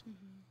 40s.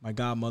 My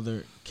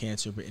godmother,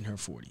 cancer, but in her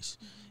 40s.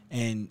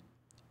 And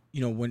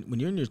when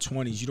you're in your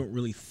 20s, you don't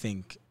really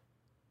think,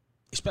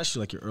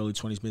 especially like your early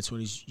 20s, mid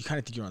 20s, you kind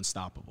of think you're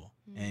unstoppable.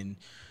 And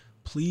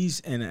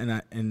please, and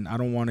I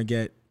don't want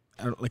to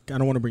I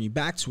don't want to bring you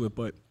back to it,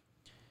 but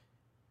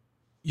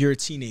you're a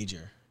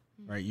teenager,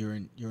 right? You're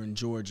in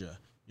Georgia.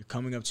 You're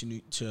coming up to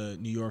New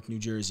York, New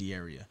Jersey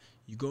area.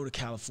 You go to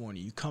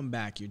California. You come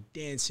back. You're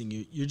dancing.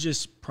 You're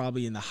just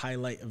probably in the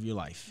highlight of your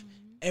life.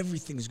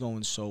 Everything's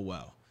going so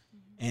well,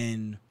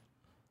 and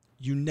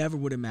you never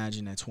would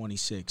imagine at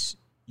 26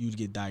 you'd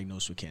get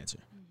diagnosed with cancer.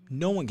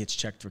 No one gets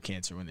checked for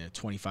cancer when they're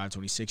 25,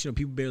 26.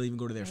 People barely even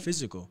go to their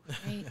physical.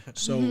 Right.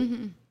 So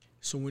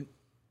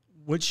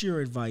what's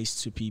your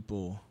advice to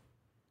people,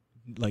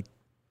 like,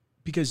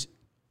 because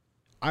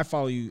I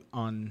follow you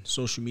on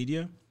social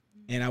media,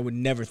 and I would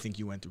never think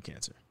you went through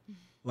cancer.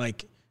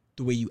 Like,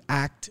 the way you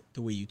act,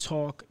 the way you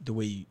talk, the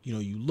way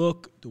you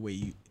look, the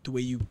way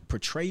you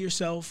portray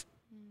yourself,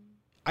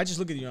 I just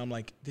look at you and I'm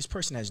like, this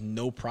person has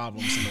no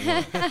problems in the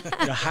world.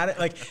 You know, how to,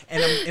 like,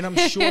 and I'm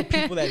sure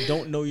people that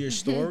don't know your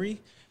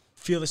story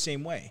feel the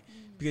same way.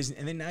 Because,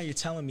 and then now you're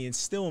telling me, and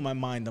still in my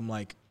mind, I'm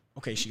like,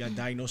 okay, she got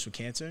diagnosed with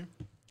cancer.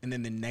 And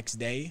then the next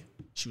day,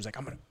 she was like,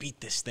 I'm going to beat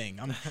this thing.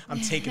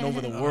 I'm taking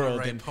over the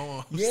world. And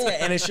yeah,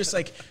 and it's just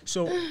like,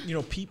 so, you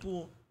know,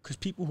 people, because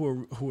people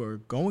who are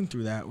going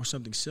through that or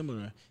something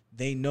similar,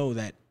 they know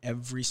that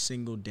every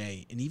single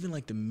day, and even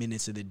like the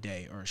minutes of the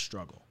day, are a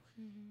struggle.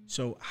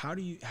 So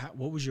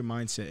what was your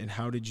mindset, and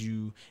how did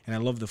you, and I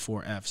love the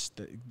 4 Fs,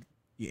 that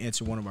you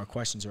answered one of our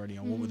questions already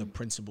on what were the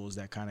principles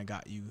that kind of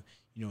got you,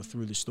 you know,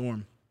 through the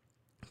storm.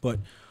 But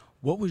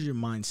what was your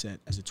mindset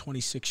as a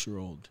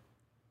 26-year-old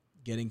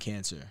getting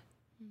cancer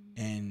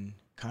and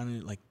kind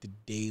of like the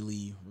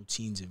daily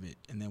routines of it?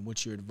 And then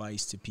what's your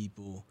advice to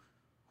people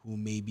who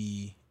may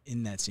be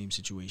in that same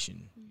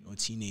situation, you know, a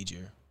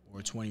teenager or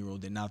a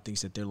 20-year-old that now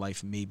thinks that their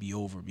life may be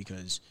over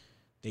because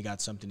they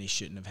got something they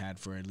shouldn't have had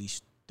for at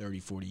least 30,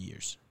 40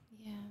 years?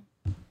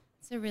 Yeah,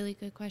 it's a really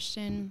good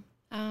question.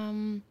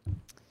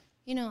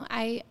 You know,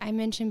 I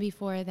mentioned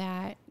before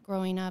that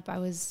growing up, I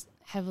was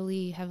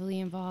heavily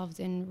involved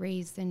and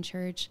raised in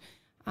church.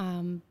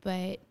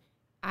 But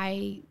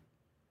I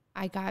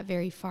got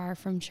very far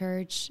from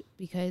church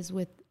because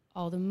with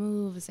all the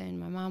moves and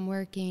my mom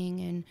working,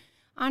 and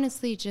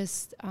honestly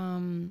just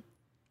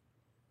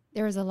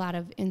there was a lot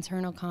of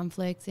internal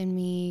conflict in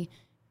me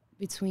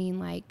between,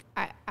 like,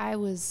 I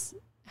was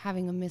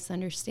having a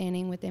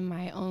misunderstanding within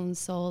my own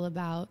soul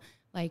about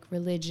like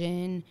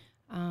religion.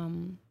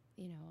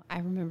 You know, I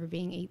remember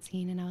being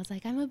 18 and I was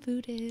like, I'm a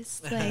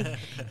Buddhist, like,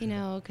 you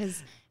know,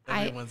 because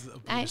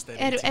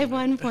at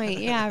one point,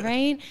 yeah,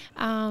 right.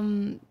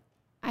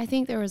 I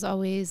think there was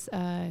always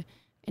an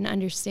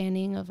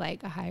understanding of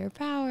like a higher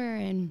power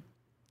and,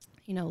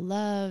 you know,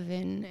 love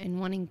and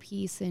wanting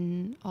peace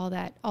and all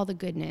that, all the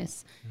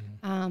goodness.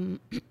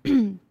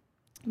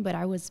 But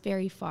I was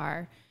very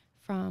far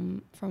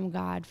from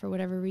God for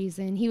whatever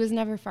reason. He was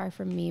never far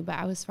from me, but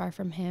I was far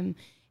from him.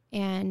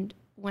 And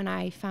when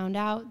I found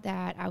out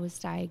that I was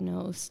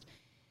diagnosed,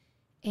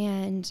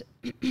 and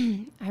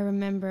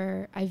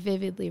I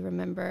vividly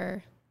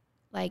remember,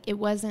 like, it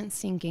wasn't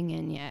sinking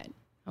in yet,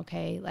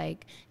 okay?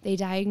 Like, they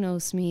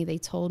diagnosed me. They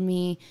told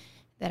me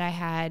that I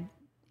had,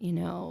 you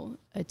know,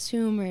 a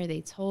tumor.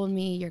 They told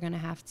me you're going to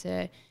have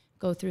to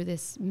go through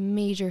this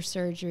major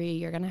surgery.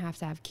 You're going to have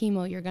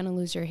chemo. You're going to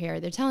lose your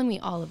hair. They're telling me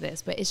all of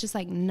this, but it's just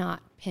like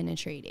not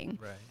penetrating.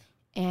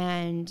 Right.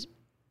 And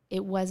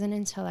it wasn't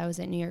until I was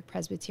at New York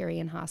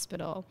Presbyterian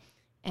Hospital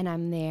and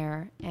I'm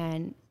there,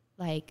 and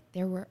like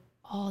there were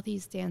all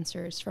these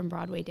dancers from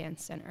Broadway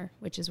Dance Center,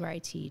 which is where I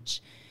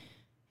teach.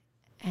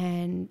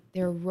 And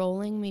they're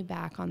rolling me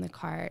back on the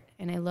cart,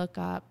 and I look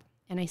up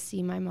and I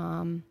see my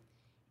mom,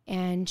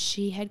 and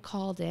she had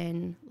called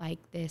in like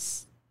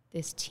this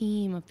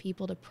team of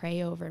people to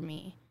pray over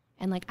me.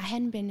 And like I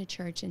hadn't been to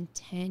church in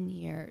 10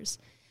 years,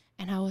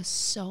 and I was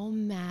so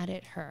mad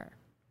at her.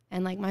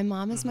 And like my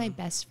mom is my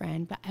best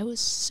friend, but I was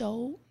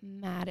so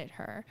mad at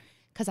her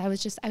because I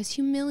was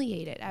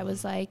humiliated. I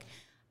was like,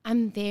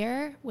 I'm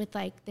there with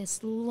like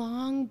this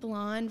long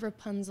blonde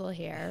Rapunzel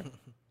hair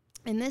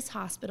in this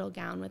hospital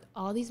gown with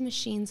all these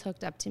machines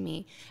hooked up to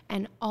me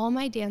and all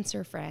my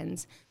dancer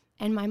friends.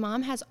 And my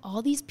mom has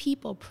all these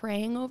people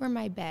praying over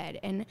my bed.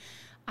 And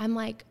I'm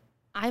like,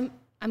 I'm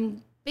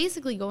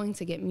basically going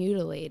to get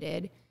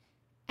mutilated.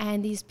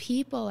 And these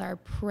people are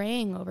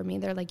praying over me.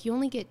 They're like, you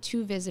only get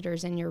 2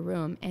 visitors in your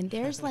room. And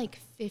there's like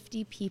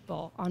 50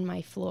 people on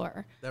my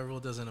floor. That rule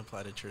doesn't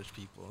apply to church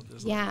people.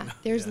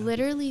 There's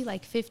literally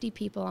like 50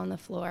 people on the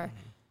floor.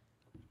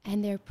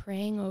 And they're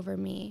praying over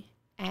me.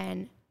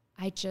 And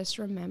I just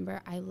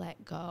remember I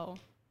let go.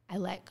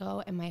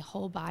 And my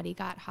whole body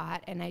got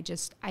hot. And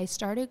I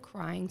started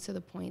crying to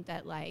the point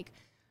that like,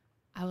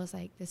 I was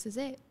like, this is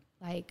it.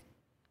 Like,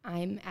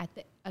 I'm at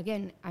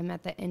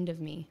the end of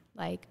me.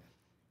 Like,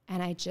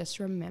 and I just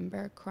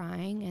remember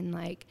crying, and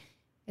like,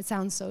 it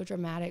sounds so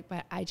dramatic,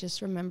 but I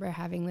just remember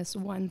having this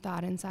one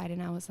thought inside, and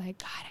I was like,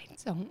 God, I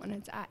don't want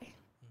to die.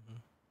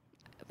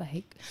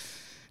 Like,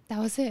 that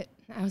was it.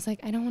 I was like,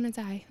 I don't want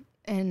to die.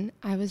 And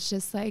I was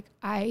just like,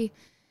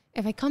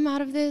 if I come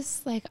out of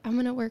this, like, I'm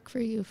going to work for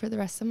you for the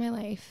rest of my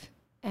life.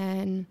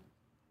 And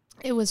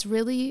it was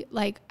really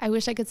like, I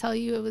wish I could tell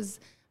you it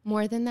was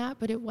more than that,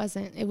 but it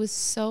wasn't. It was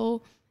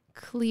so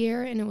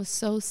clear and it was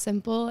so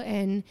simple.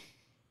 And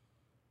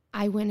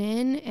I went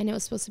in, and it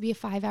was supposed to be a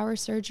 5-hour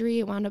surgery.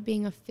 It wound up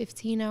being a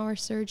 15-hour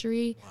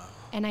surgery. Wow.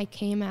 And I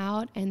came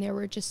out, and there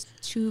were just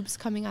tubes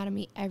coming out of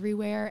me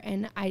everywhere.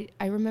 And I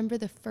remember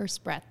the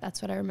first breath.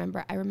 That's what I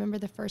remember. I remember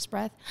the first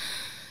breath.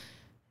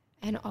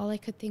 And all I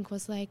could think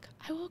was like,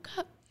 I woke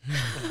up.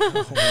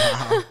 I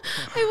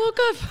woke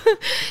up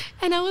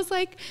and I was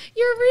like,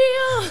 you're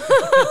real.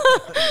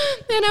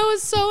 And I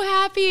was so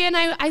happy. And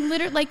I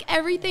literally, like,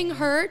 everything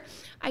hurt.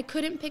 I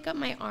couldn't pick up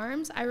my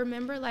arms. I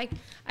remember, like,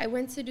 I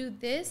went to do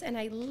this, and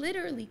I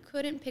literally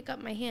couldn't pick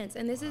up my hands.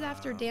 And this is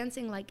after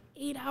dancing, like,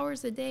 8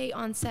 hours a day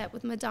on set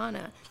with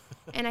Madonna.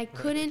 And I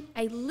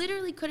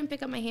literally couldn't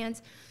pick up my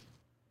hands.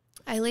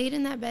 I laid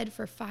in that bed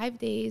for 5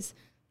 days,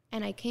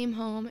 and I came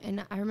home,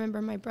 and I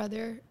remember my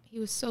brother, he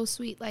was so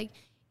sweet. Like,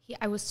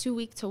 I was too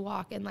weak to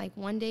walk, and like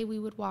one day we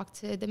would walk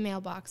to the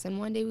mailbox, and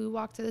one day we would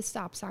walk to the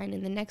stop sign,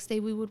 and the next day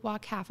we would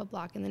walk half a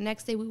block, and the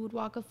next day we would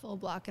walk a full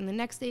block, and the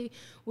next day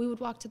we would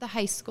walk to the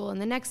high school, and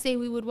the next day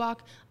we would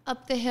walk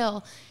up the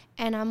hill.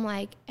 And I'm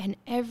like, and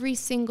every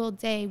single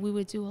day we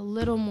would do a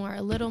little more,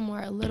 a little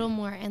more, a little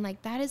more. And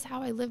like, that is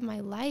how I live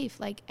my life.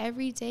 Like,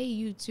 every day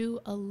you do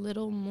a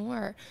little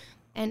more,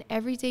 and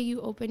every day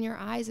you open your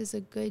eyes is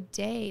a good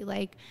day.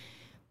 Like,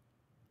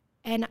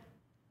 and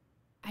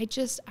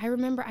I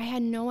remember I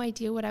had no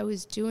idea what I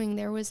was doing.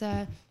 There was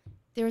a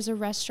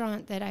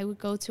restaurant that I would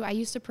go to. I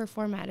used to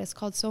perform at. It's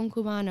called Son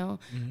Cubano.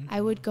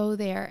 I would go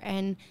there,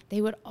 and they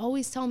would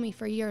always tell me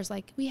for years,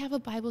 like, we have a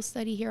Bible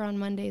study here on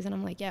Mondays. And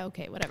I'm like, yeah,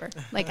 okay, whatever.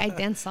 Like, I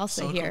dance salsa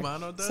Son here.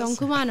 Cubano does? Son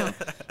Cubano.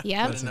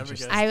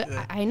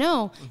 Yep. I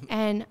know.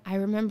 And I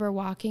remember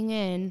walking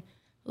in,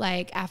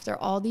 like, after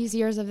all these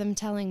years of them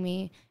telling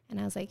me, and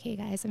I was like, hey,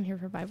 guys, I'm here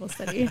for Bible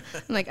study.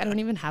 I'm like, I don't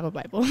even have a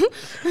Bible.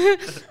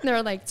 They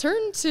were like,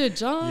 turn to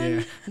John.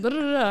 Yeah. Blah, blah,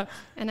 blah.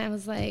 And I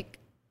was like,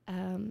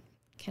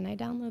 can I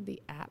download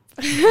the app?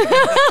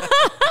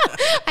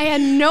 I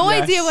had no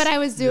idea what I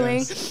was doing.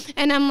 Yes.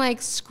 And I'm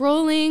like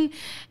scrolling.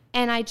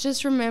 And I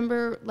just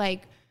remember,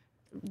 like,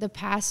 the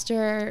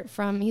pastor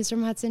he's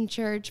from Hudson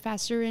Church,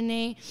 Pastor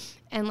Renee.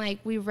 And like,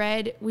 we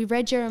read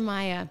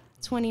Jeremiah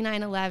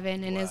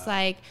 29:11. And it's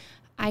like,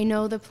 I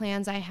know the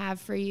plans I have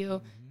for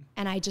you.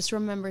 And I just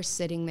remember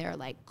sitting there,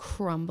 like,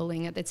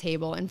 crumbling at the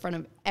table in front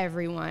of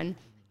everyone.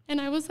 And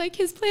I was like,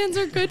 his plans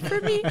are good for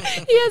me.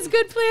 He has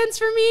good plans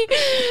for me.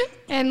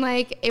 And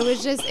like, it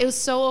was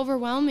so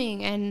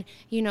overwhelming. And,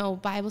 you know,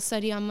 Bible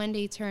study on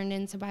Monday turned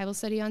into Bible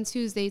study on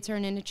Tuesday,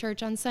 turned into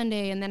church on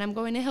Sunday. And then I'm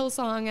going to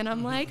Hillsong, and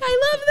I'm like,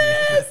 I love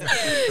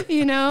this,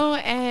 you know?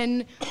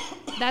 And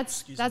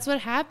that's what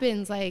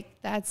happens. Like,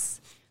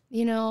 that's,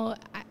 you know,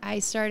 I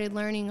started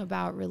learning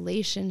about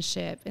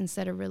relationship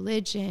instead of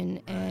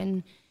religion.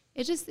 And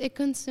it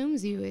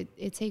consumes you.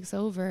 It takes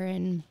over.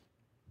 And,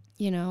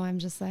 you know, I'm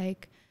just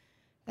like,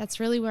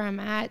 that's really where I'm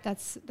at.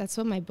 That's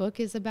what my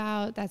book is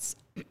about. That's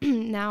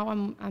now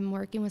I'm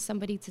working with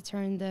somebody to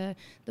turn the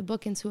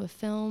book into a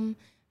film.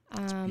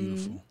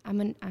 Beautiful.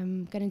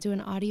 I'm gonna do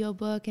an audio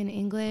book in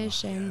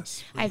English, and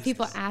I have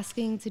people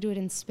asking to do it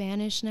in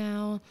Spanish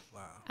now.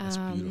 Wow, that's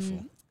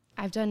beautiful.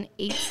 I've done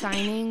 8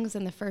 signings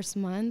in the first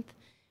month,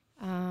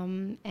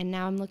 and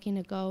now I'm looking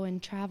to go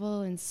and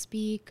travel and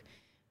speak.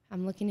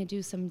 I'm looking to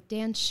do some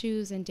dance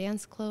shoes and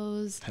dance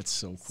clothes. That's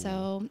so cool.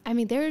 So, I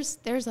mean, there's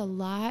a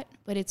lot,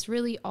 but it's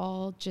really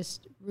all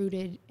just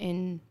rooted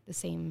in the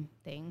same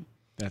thing.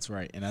 That's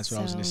right. And that's what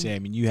I was going to say. I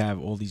mean, you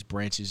have all these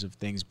branches of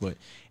things, but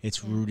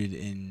it's rooted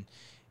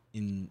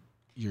in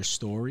your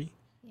story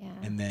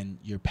and then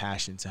your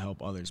passion to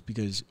help others.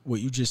 Because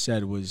what you just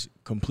said was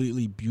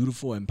completely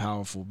beautiful and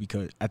powerful,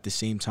 because at the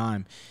same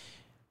time,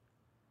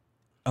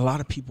 a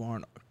lot of people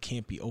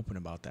can't be open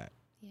about that.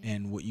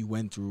 And what you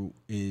went through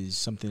is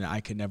something that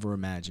I could never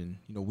imagine.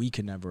 You know, we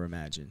could never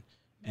imagine.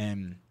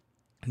 And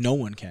no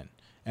one can.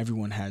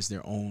 Everyone has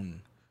their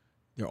own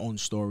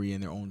story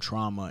and their own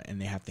trauma,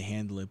 and they have to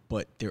handle it.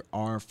 But there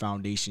are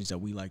foundations that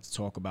we like to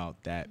talk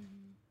about that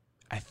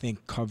I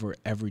think cover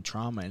every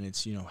trauma. And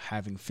it's, you know,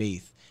 having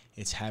faith.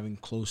 It's having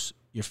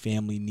your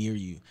family near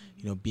you,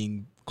 you know,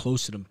 being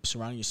close to them,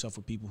 surrounding yourself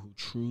with people who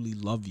truly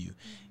love you,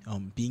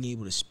 being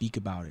able to speak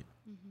about it.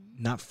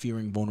 Not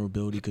fearing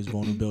vulnerability, because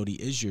vulnerability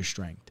is your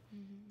strength.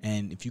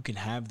 And if you can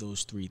have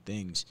those 3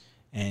 things,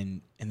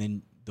 and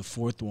then the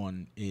 4th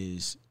one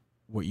is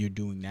what you're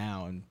doing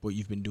now and what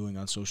you've been doing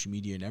on social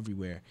media and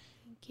everywhere,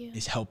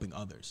 is helping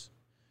others.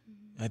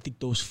 I think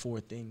those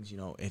 4 things, you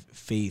know, if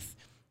faith,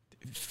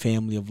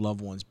 family of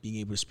loved ones, being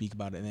able to speak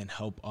about it and then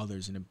help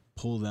others and then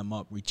pull them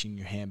up, reaching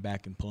your hand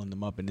back and pulling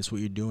them up, and it's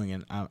what you're doing.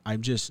 And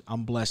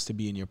I'm blessed to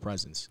be in your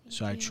presence.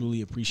 So I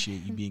truly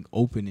appreciate you being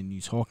open and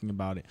you talking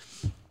about it.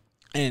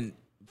 And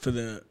for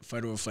the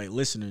Fight Over Fight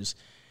listeners,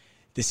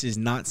 this is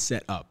not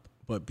set up,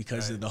 but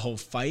because of the whole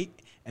fight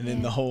and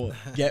then the whole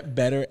get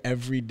better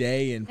every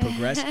day and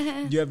progress,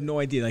 you have no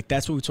idea. Like,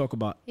 that's what we talk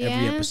about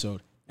every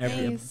episode.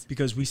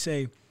 Because we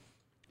say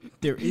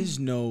there is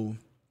no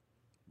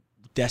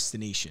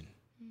destination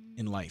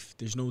in life.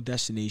 There's no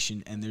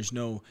destination, and there's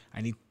no,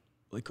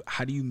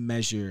 how do you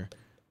measure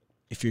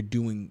if you're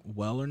doing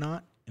well or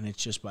not? And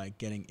it's just by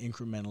getting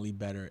incrementally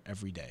better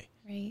every day.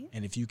 Right.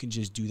 And if you can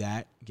just do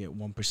that, get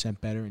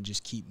 1% better and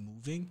just keep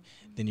moving,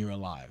 then you're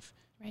alive.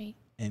 Right.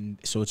 And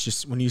so it's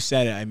just, when you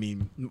said it, I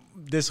mean,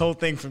 this whole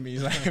thing for me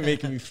is like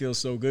making me feel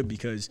so good,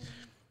 because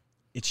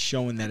it's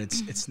showing that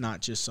it's not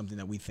just something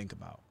that we think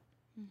about.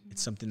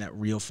 It's something that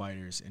real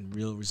fighters and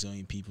real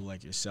resilient people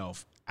like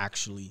yourself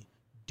actually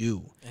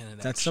do. And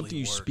that's something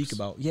you speak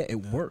about. Yeah,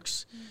 it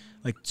works.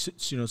 Like,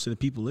 you know, to the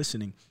people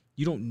listening,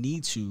 you don't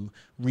need to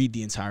read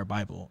the entire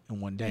Bible in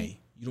one day. Right.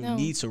 You don't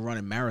need to run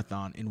a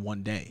marathon in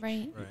one day.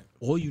 Right.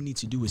 All you need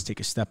to do is take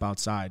a step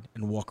outside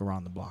and walk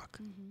around the block,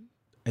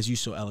 as you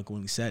so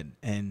eloquently said.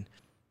 And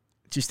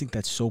I just think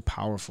that's so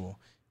powerful.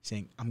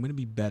 saying, I'm going to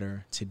be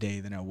better today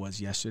than I was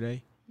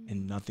yesterday,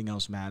 and nothing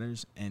else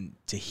matters. And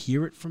to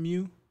hear it from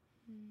you,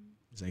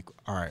 it's like,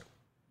 all right,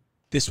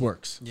 this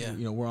works. Yeah.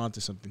 You know, we're onto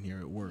something here.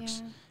 It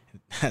works. Yeah.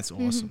 That's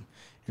awesome.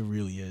 It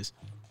really is.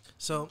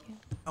 So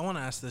I want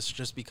to ask this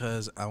just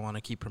because I want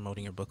to keep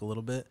promoting your book a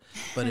little bit.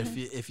 But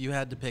if you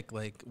had to pick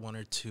like one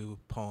or two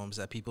poems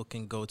that people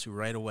can go to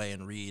right away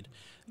and read,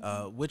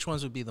 which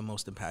ones would be the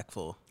most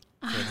impactful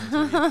for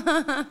them to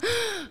read?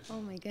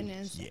 Oh my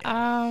goodness.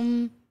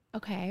 Yeah.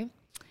 Okay.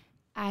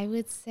 I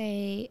would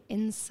say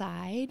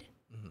Inside.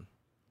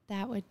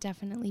 That would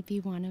definitely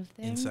be one of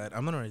them. Inside.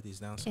 I'm going to write these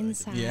down. So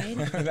Inside. Yeah,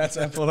 that's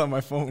I pulled out my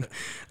phone.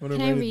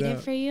 Can I read it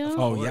for you?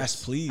 Oh,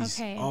 yes, please.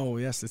 Okay. Oh,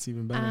 yes, that's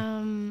even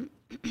better.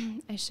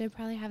 I should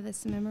probably have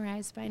this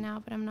memorized by now,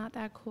 but I'm not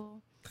that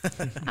cool.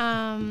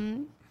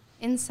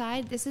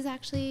 Inside, this is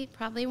actually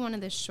probably one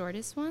of the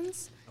shortest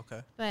ones.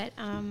 Okay. But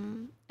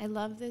I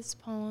love this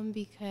poem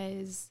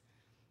because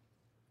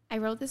I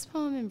wrote this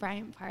poem in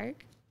Bryant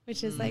Park,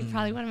 which is like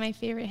probably one of my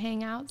favorite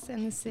hangouts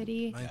in the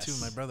city. Mine too.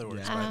 My brother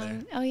works by there.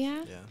 Oh,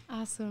 yeah? Yeah.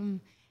 Awesome.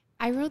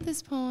 I wrote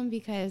this poem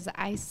because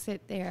I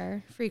sit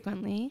there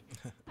frequently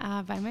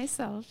by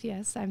myself.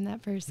 Yes, I'm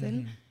that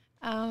person.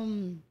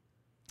 And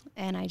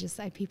I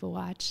people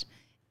watch.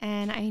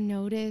 And I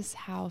notice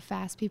how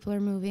fast people are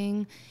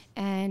moving.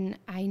 And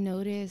I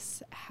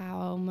notice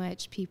how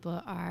much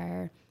people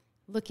are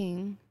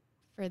looking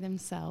for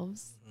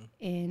themselves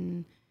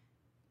in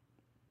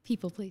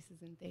people,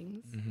 places, and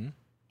things.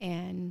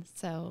 And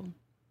so,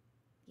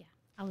 yeah,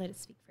 I'll let it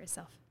speak for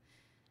itself.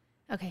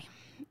 Okay.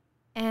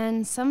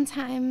 And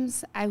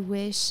sometimes I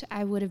wish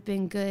I would have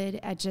been good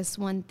at just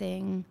one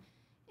thing,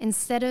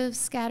 instead of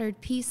scattered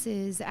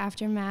pieces,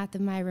 aftermath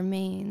of my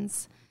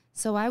remains.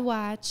 So I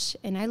watch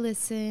and I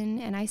listen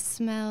and I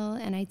smell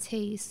and I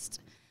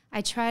taste.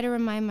 I try to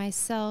remind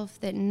myself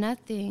that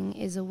nothing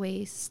is a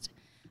waste.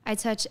 I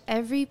touch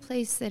every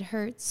place that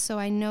hurts so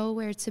I know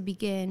where to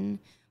begin.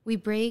 We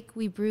break,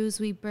 we bruise,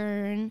 we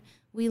burn.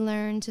 We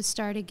learn to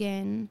start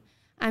again.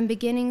 I'm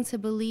beginning to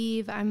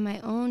believe I'm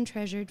my own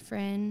treasured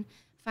friend,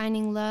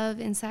 finding love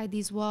inside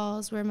these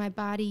walls where my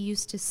body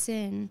used to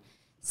sin.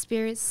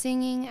 Spirit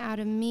singing out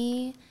of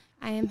me,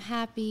 I am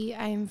happy,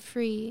 I am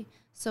free.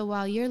 So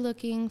while you're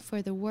looking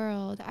for the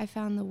world, I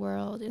found the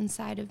world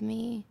inside of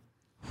me.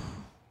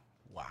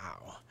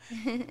 Wow.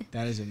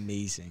 That is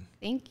amazing.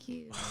 Thank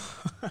you.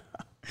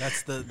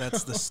 That's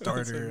the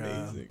starter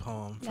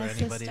poem for That's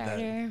anybody the that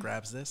starter.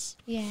 grabs this.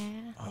 Yeah.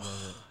 I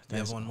love it. Do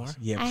you have one more?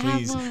 Yeah, I have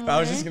please. one I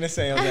was more. just going to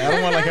say, I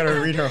don't want her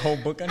to read her whole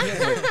book on here,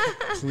 but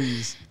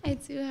please. I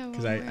do have one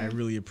Because more. I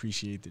really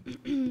appreciate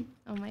it.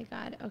 Oh my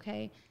God.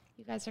 Okay.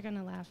 You guys are going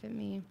to laugh at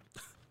me.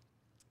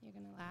 You're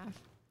going to laugh.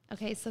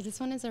 Okay, so this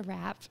one is a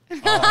rap.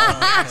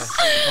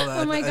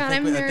 Oh my God,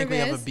 I'm I think we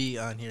have a nervous. beat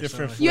on here.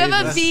 Different somewhere. You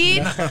have a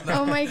beat?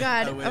 Oh my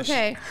God. I wish.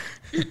 Okay.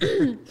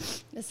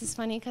 This is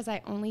funny because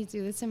I only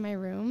do this in my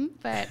room,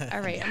 but all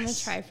right, I'm going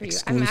to try for you.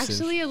 I'm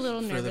Exclusive. actually a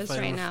little For the nervous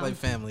Fight right or now. Flight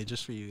family,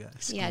 just for you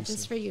guys. Yeah,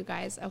 just for you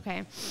guys.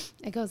 Okay.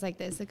 It goes like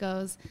this. It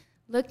goes,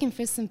 looking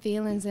for some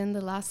feelings in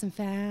the lost and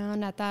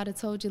found. I thought I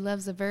told you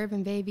love's a verb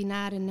and baby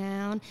not a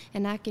noun.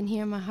 And I can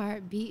hear my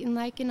heart beating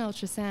like an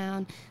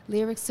ultrasound.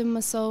 Lyrics to my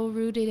soul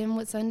rooted in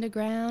what's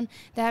underground.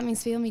 That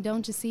means feel me,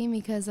 don't you see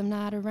me, cause I'm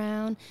not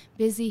around.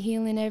 Busy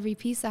healing every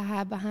piece I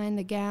hide behind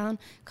the gown.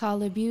 Call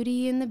her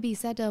Beauty and the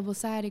Beast, that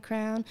double-sided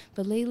crown.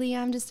 But lately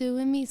I'm just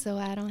doing me, so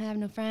I don't have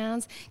no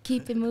frowns.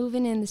 Keep it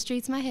moving in the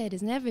streets, my head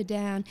is never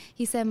down.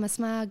 He said my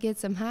smile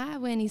gets him high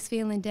when he's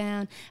feeling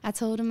down. I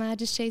told him I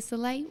just chase the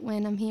light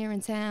when I'm here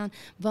in town.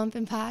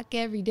 Bumping Pac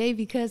every day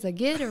because I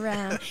get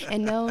around.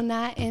 And no,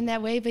 not in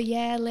that way, but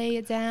yeah, lay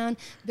it down.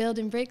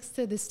 Building bricks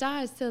to the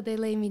stars till they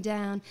lay me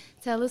down.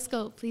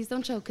 Telescope, please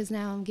don't choke, cause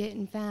now I'm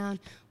getting found.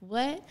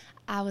 What?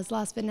 I was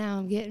lost, but now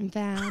I'm getting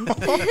found.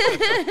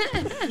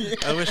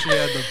 I wish we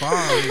had the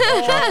bomb.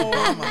 Drop the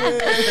bomb on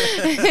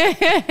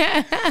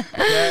it.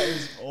 That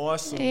is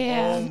awesome.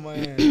 Yeah. Oh,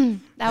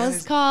 man. That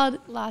was called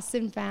Lost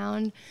and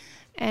Found.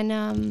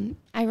 And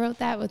I wrote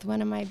that with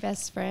one of my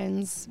best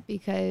friends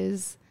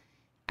because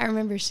I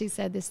remember she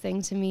said this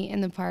thing to me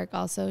in the park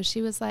also.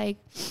 She was like,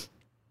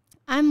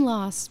 I'm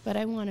lost, but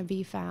I want to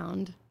be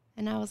found.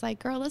 And I was like,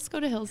 girl, let's go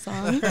to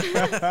Hillsong.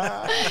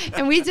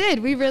 And we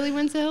did. We really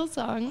went to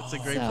Hillsong. It's a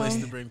great place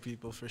to bring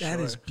people for sure. That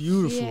is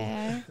beautiful.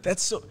 Yeah.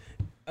 That's so.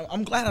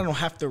 I'm glad I don't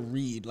have to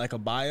read like a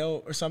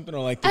bio or something,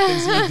 or like the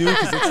things you do,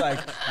 because it's like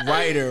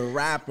writer,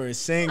 rapper,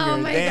 singer, Oh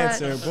my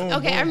dancer. God. Boom.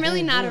 Okay, boom, I'm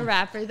really boom, not boom. a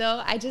rapper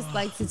though. I just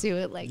like to do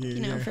it like,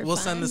 you know, for We'll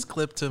fun. send this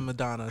clip to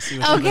Madonna. See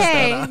what she missed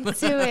Okay, out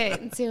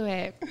on. do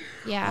it.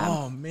 Yeah.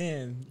 Oh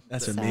man,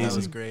 that's So- amazing. That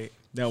was great.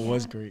 That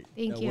was great.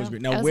 Thank that you. was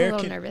great. I Now was where a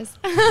little can nervous.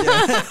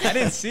 I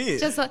didn't see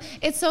it. Just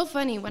it's so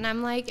funny when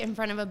I'm like in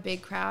front of a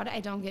big crowd. I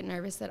don't get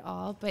nervous at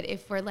all. But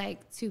if we're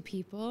like two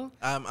people,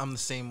 I'm the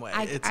same way.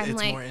 I'm It's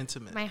like, more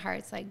intimate. My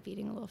heart's like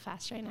beating a little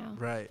fast right now.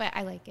 Right. But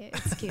I like it.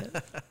 It's cute.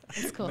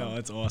 It's cool. No,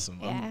 it's awesome.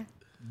 Yeah.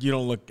 You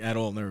don't look at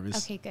all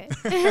nervous. Okay, good.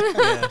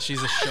 Yeah,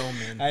 she's a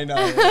showman. I know.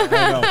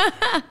 I know.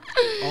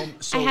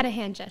 I had a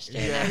hand gesture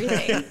and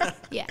everything.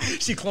 Yeah.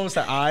 She closed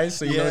her eyes,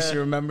 so you know she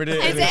remembered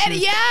it. I and then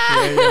did,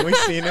 yeah, we've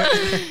seen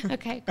it.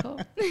 Okay, cool.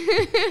 No,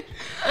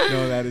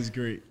 that is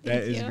great.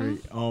 That is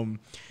Thank great.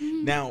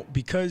 Now,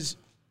 because,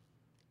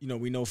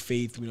 we know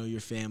Faith, we know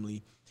your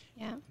family.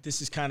 Yeah.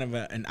 This is kind of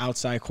an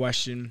outside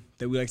question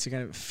that we like to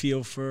kind of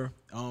feel for.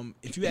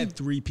 If you had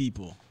 3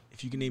 people,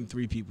 if you can name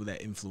 3 people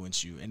that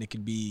influence you, and it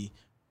could be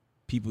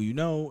people you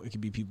know, it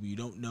could be people you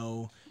don't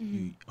know,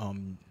 who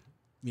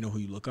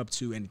you look up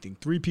to, anything.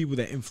 3 people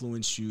that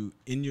influence you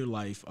in your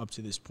life up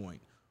to this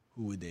point,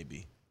 who would they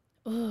be?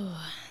 Ooh,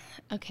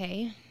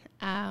 okay.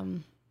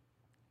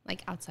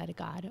 Like outside of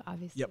God,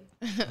 obviously. Yep.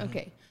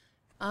 Okay.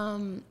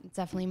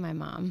 Definitely my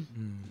mom.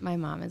 My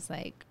mom is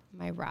like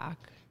my rock.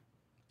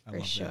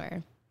 For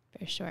sure.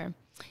 For sure.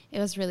 It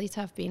was really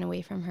tough being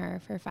away from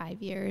her for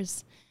 5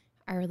 years.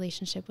 Our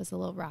relationship was a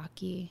little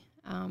rocky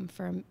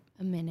for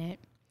a minute.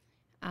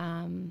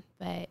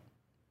 But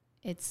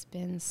it's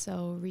been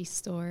so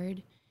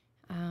restored.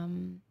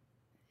 And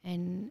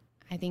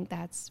I think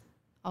that's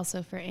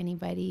also for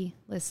anybody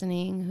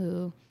listening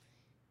who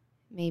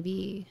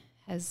maybe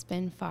has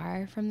been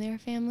far from their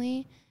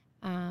family.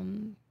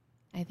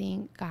 I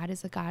think God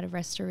is a God of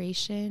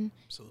restoration.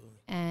 Absolutely.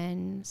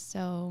 And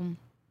so,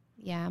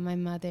 yeah, my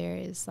mother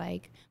is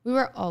like, we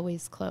were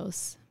always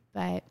close,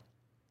 but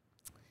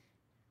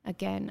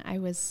again, I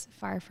was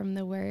far from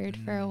the word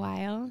for a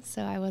while,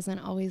 so I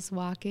wasn't always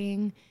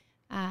walking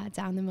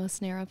down the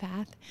most narrow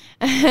path.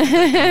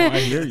 I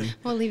hear you.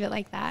 We'll leave it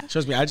like that.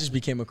 Trust me, I just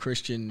became a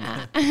Christian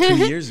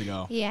 2 years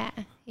ago. Yeah.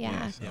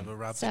 Yeah, but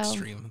Rob's So,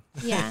 extreme.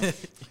 Yeah.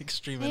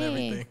 Extreme in Hey,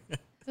 everything.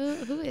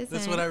 Who isn't?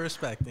 That's what I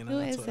respect, Who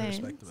That's what I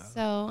isn't? respect about it.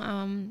 So,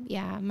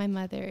 yeah, my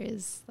mother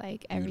is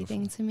like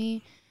everything to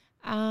me.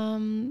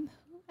 Who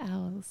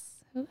else?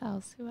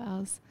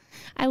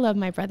 I love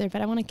my brother,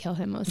 but I want to kill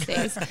him most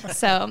days.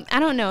 So I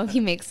don't know if he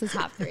makes the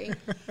top 3.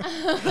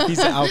 He's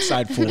the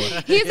outside 4.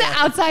 He's the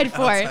outside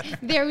 4.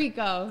 There we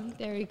go.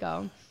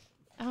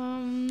 Oh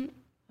my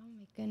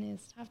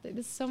goodness, top 3.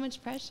 This is so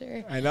much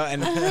pressure. I know,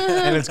 and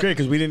it's great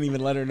because we didn't even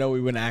let her know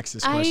we wouldn't ask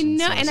this question. I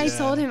know, so and I it's-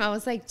 told him, I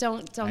was like,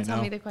 don't I tell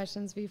know. me the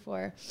questions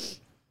before.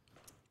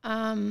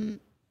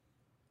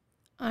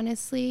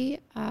 Honestly,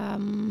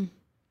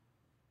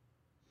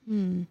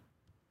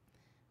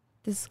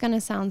 this is gonna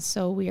sound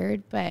so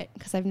weird, but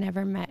because I've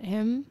never met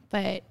him,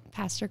 but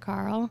Pastor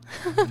Carl,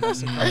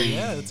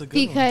 Yeah, it's a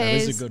good one. That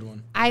is because a good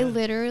one. I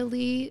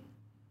literally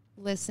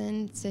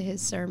listen to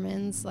his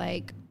sermons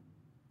like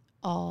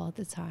all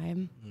the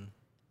time.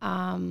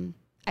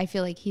 I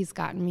feel like he's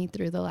gotten me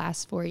through the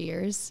last 4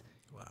 years.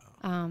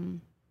 Wow.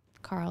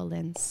 Carl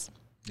Lentz,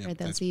 Yep, for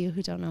that's- those of you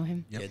who don't know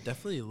him. Yeah,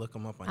 definitely look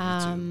him up on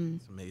YouTube.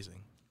 It's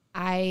amazing.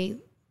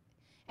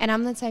 And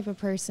I'm the type of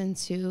person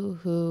too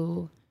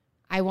who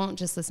I won't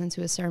just listen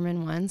to a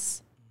sermon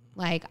once.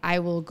 Like I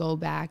will go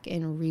back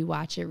and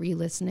rewatch it,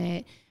 re-listen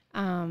it.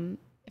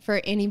 For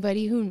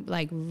anybody who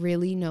like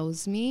really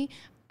knows me,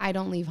 I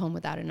don't leave home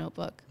without a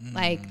notebook.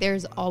 Like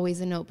there's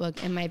always a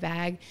notebook in my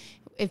bag.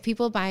 If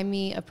people buy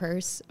me a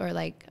purse or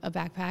like a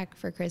backpack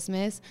for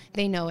Christmas,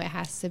 they know it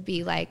has to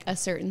be like a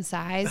certain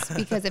size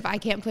because if I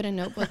can't put a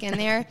notebook in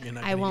there,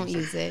 I won't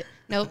use it.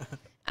 Nope.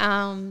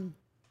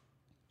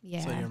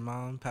 Yeah. So your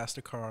mom,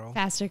 Pastor Carl.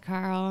 Pastor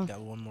Carl.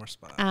 Got one more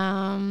spot.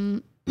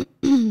 And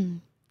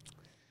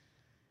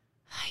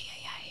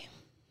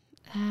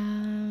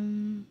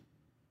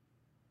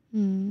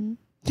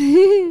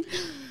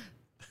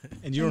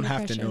you don't Under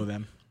have to pressure. know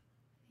them.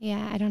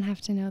 Yeah, I don't have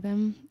to know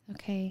them.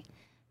 Okay.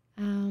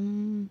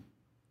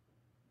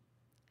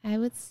 I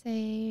would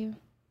say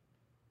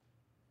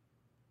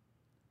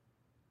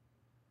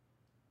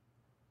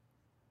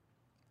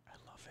I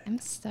love it. I'm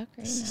stuck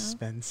right now.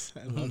 Suspense.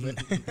 I love it.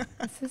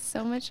 This is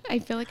so much. I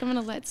feel like I'm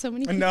going to let so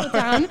many people No.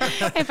 down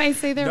if I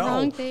say the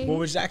wrong thing. What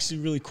was actually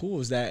really cool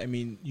is that, I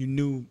mean, you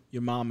knew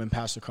your mom and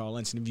Pastor Carl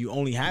Lentz, and if you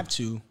only have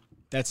 2,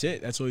 that's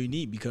it. That's all you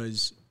need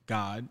because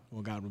God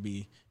will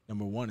be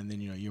number 1, and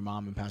then, your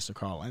mom and Pastor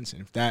Carl Lentz.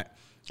 And if that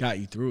got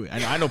you through it.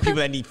 I know people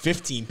that need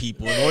 15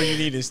 people, and all you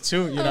need is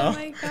 2, you know? Oh,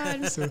 my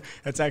God. So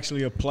that's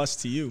actually a plus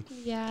to you.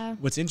 Yeah.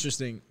 What's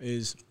interesting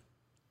is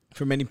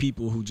for many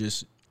people who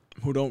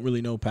don't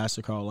really know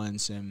Pastor Carl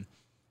Lentz and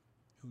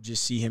who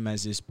just see him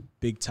as this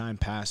big-time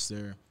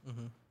pastor,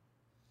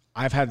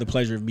 I've had the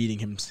pleasure of meeting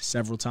him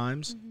several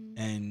times,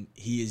 and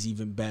he is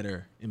even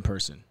better in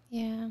person.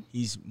 Yeah.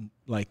 He's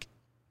like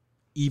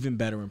even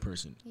better in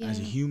person as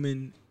a Yeah.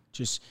 human,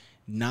 just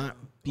not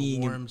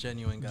being warm,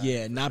 genuine guy.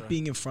 yeah, for not sure.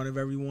 being in front of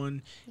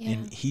everyone, Yeah.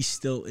 and he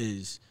still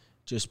is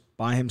just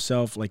by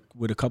himself, like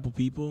with a couple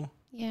people,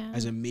 Yeah.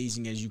 as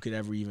amazing as you could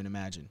ever even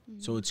imagine.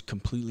 So it's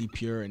completely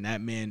pure, and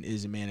that man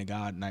is a man of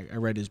God. And I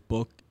read his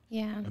book.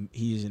 Yeah.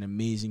 He is an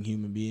amazing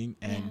human being,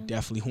 and Yeah.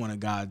 definitely one of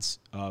God's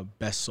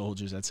best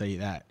soldiers. I'd tell you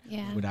that,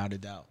 Yeah. without a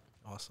doubt.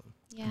 Awesome.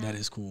 Yeah. That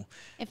is cool.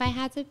 If I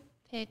had to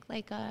pick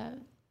like a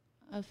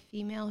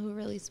female who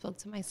really spoke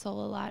to my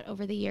soul a lot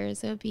over the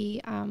years, it would be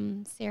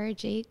Sarah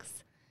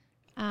Jakes.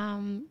 I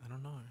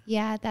don't know her.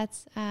 Yeah,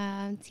 that's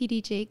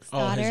TD Jake's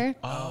daughter.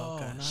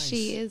 Okay. Nice.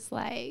 She is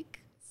like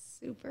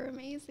super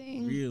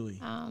amazing. Really?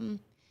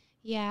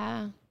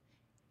 Yeah.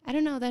 I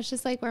don't know. That's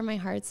just like where my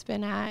heart's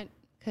been at,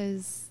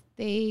 because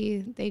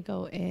they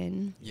go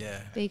in. Yeah.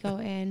 They go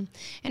in.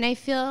 And I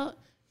feel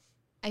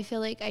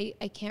like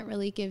I can't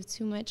really give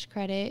too much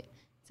credit.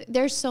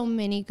 There's so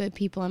many good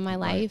people in my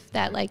life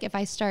that like if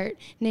I start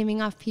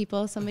naming off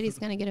people, somebody's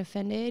going to get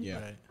offended. Yeah.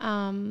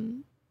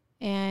 Right.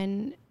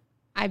 And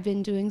I've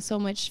been doing so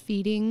much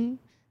feeding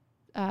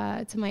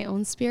to my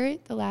own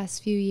spirit the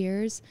last few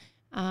years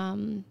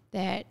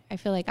that I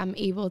feel like I'm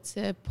able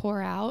to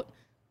pour out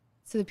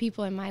to the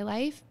people in my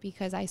life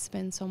because I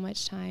spend so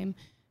much time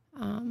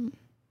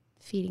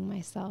feeding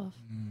myself.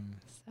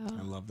 So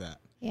I love that.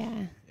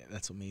 yeah. Yeah,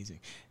 that's amazing.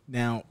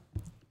 Now,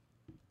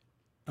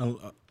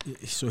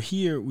 so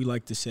here we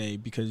like to say,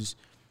 because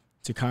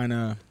to kind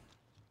of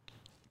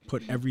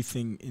put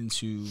everything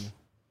into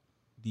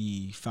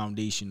the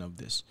foundation of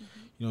this,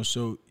 you know,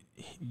 so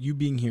you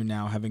being here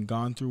now, having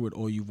gone through what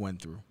all you've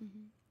went through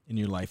in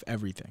your life,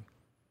 everything,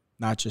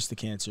 not just the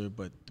cancer,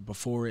 but the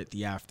before it,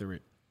 the after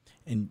it,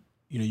 and,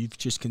 you know, you've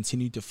just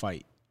continued to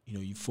fight. You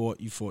know, you fought,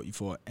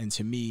 and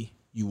to me,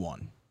 you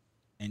won,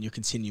 and you're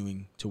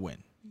continuing to win.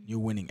 You're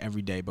winning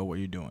every day by what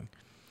you're doing.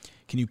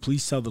 Can you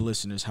please tell the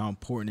listeners how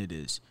important it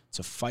is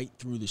to fight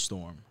through the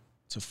storm,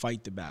 to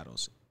fight the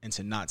battles, and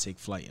to not take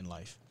flight in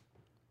life?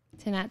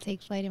 To not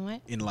take flight in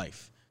what? In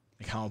life.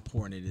 Like how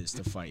important it is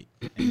to fight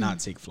and not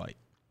take flight.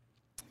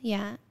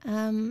 Yeah.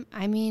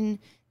 I mean,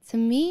 to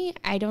me,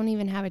 I don't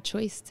even have a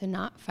choice to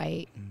not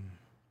fight.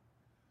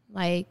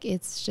 Like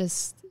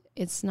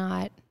it's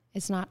not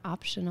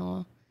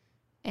optional.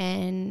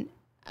 And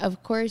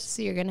of course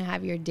you're going to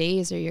have your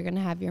days or you're going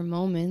to have your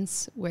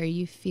moments where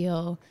you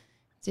feel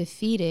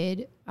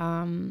defeated.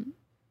 And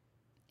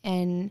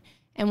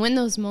when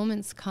those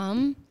moments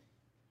come,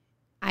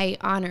 I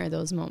honor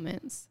those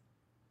moments.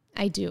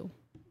 I do.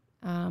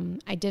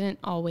 I didn't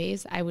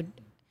always. I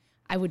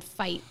would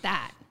fight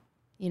that.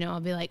 You know,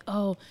 I'll be like,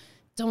 oh,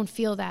 don't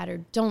feel that or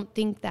don't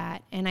think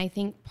that. And I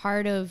think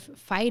part of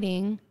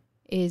fighting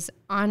is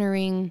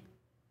honoring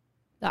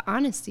the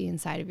honesty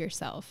inside of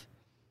yourself.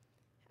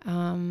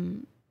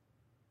 And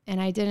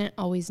I didn't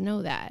always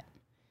know that.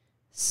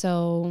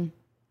 So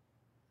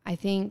I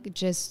think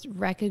just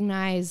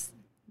recognize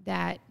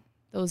that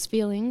those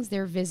feelings,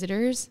 they're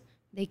visitors.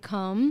 They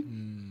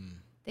come,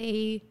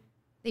 they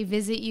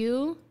visit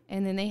you,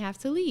 and then they have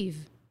to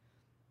leave.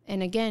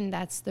 And again,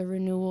 that's the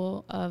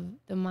renewal of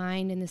the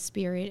mind and the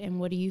spirit. And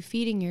what are you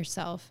feeding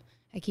yourself?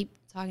 I keep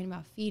talking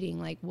about feeding.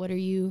 Like, what are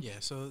you? Yeah.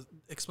 So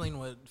explain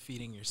what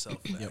feeding yourself,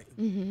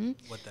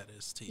 what that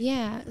is to you.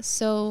 Yeah.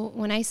 So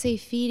when I say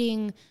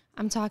feeding,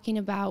 I'm talking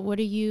about what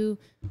are you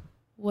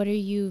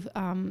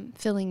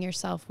filling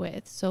yourself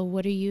with? So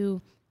what are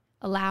you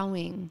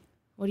allowing?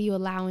 What are you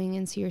allowing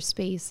into your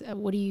space?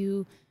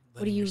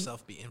 Letting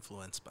yourself be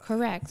influenced by.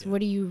 Correct. Yeah.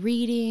 What are you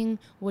reading?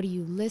 What are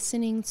you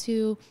listening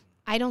to?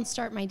 I don't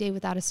start my day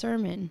without a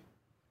sermon.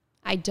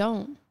 I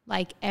don't.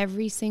 Like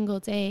every single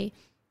day,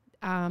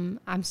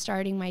 I'm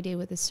starting my day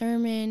with a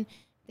sermon.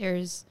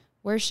 There's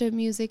worship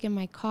music in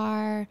my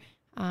car.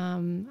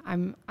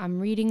 I'm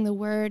reading the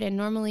word, and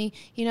normally,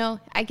 you know,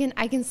 I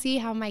can see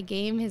how my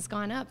game has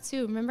gone up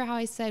too. Remember how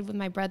I said with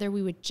my brother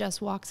we would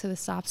just walk to the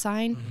stop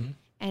sign,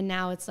 and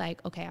now it's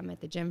like, okay, I'm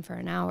at the gym for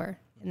an hour,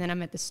 and then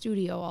I'm at the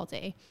studio all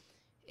day.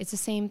 It's the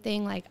same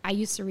thing. Like I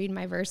used to read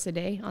my verse a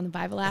day on the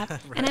Bible app,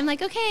 right. And I'm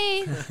like,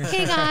 okay,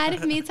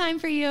 God, me time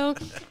for you,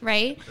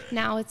 right?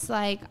 Now it's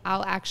like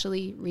I'll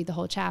actually read the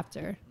whole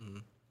chapter,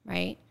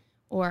 right?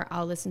 Or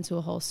I'll listen to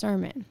a whole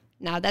sermon.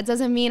 Now that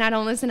doesn't mean I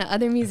don't listen to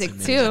other music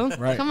too.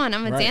 Right. Come on,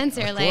 I'm a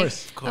dancer. Of like,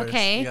 course.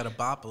 okay, you gotta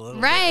bop a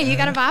little. Right, bit. you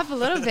gotta bop a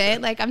little bit.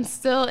 Like I'm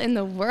still in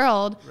the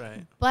world,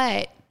 right?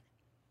 But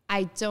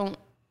I don't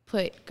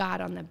put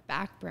God on the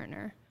back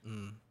burner.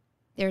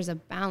 There's a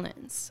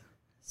balance.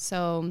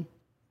 So,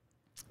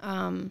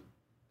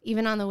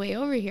 even on the way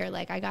over here,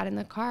 like I got in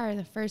the car,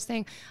 the first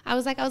thing I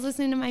was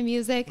listening to my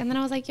music, and then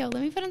I was like, yo,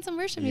 let me put on some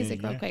worship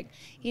music real quick,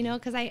 you know,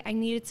 because I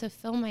needed to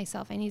fill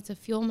myself. I needed to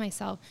fuel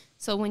myself.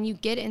 So when you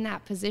get in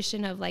that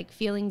position of like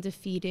feeling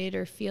defeated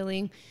or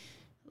feeling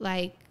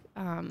like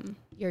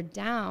you're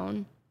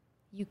down,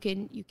 you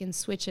can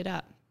switch it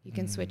up. You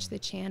can switch the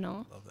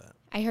channel. Love that.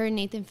 I heard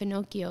Nathan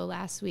Finocchio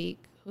last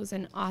week, who's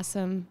an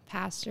awesome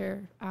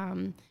pastor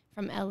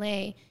from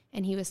LA,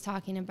 and he was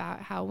talking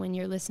about how when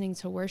you're listening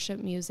to worship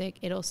music,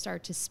 it'll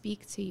start to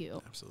speak to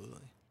you.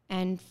 Absolutely.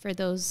 And for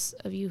those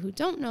of you who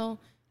don't know,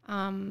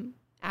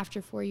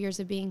 after 4 years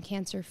of being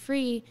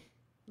cancer-free,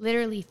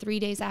 literally 3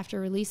 days after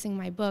releasing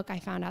my book, I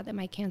found out that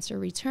my cancer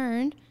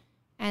returned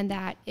and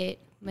that it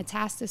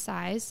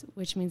metastasized,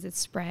 which means it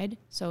spread.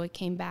 So it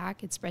came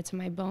back, it spread to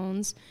my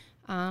bones.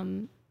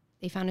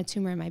 They found a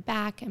tumor in my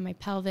back and my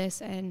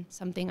pelvis and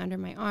something under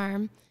my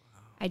arm. Wow.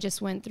 I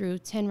just went through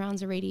 10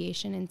 rounds of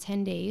radiation in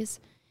 10 days.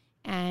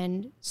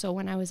 And so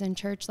when I was in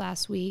church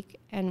last week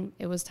and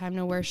it was time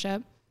to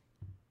worship,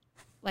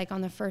 like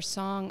on the first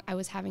song, I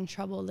was having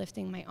trouble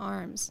lifting my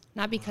arms,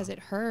 not because it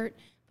hurt,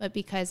 but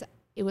because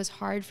it was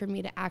hard for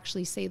me to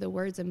actually say the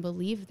words and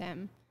believe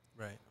them.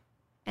 Right.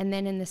 And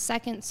then in the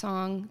second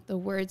song, the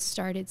words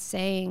started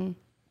saying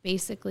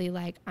basically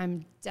like,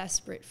 I'm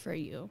desperate for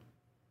you.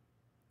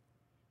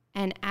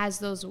 And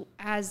as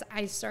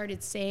I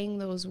started saying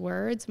those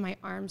words, my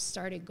arms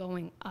started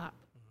going up.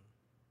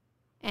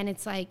 And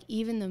it's like,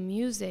 even the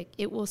music,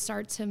 it will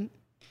start to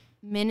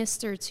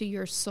minister to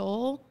your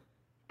soul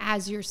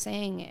as you're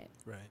saying it.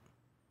 Right.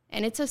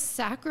 And it's a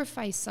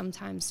sacrifice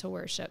sometimes to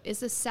worship.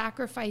 It's a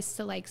sacrifice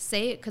to like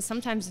say it, because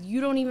sometimes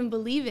you don't even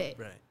believe it.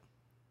 Right.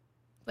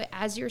 But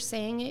as you're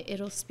saying it,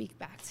 it'll speak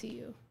back to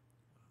you.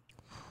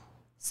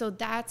 So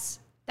that's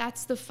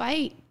the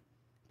fight.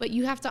 But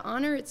you have to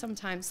honor it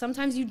sometimes.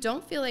 Sometimes you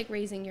don't feel like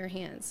raising your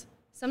hands.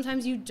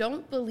 Sometimes you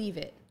don't believe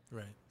it.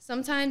 Right.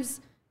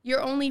 Sometimes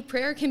your only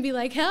prayer can be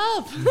like,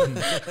 help.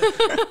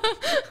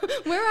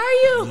 Where are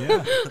you?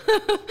 Yeah.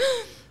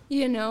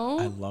 You know?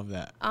 I love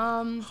that.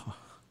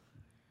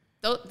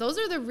 Those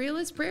are the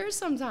realest prayers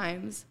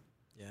sometimes.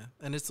 Yeah,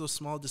 and it's those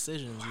small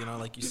decisions, you know,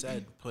 like you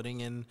said,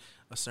 putting in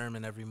a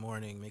sermon every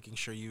morning, making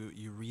sure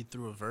you read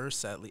through a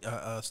verse,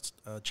 a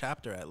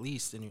chapter at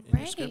least in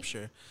your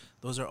scripture.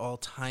 Those are all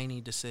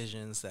tiny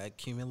decisions that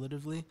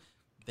cumulatively,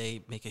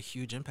 they make a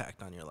huge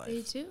impact on your life.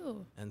 They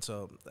do. And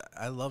so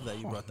I love that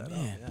you brought that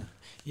up.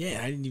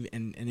 Yeah, I didn't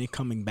even, and it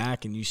coming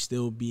back and you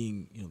still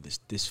being, you know,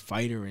 this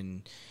fighter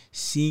and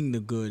seeing the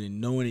good and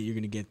knowing that you're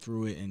going to get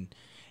through it.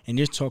 And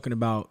you're talking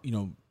about, you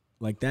know,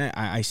 like that.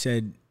 I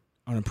said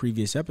on a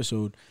previous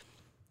episode,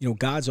 you know,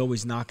 God's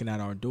always knocking at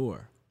our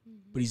door,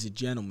 but he's a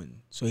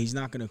gentleman. So he's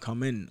not going to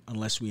come in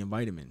unless we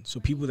invite him in. So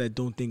people that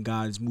don't think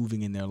God is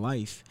moving in their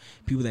life,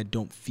 people that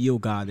don't feel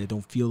God, that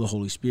don't feel the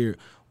Holy Spirit,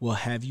 will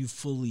have you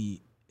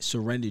fully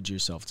surrendered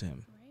yourself to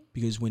him. Right.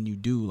 Because when you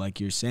do, like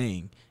you're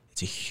saying,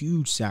 it's a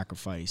huge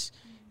sacrifice.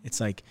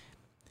 It's like,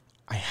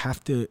 I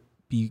have to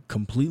be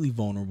completely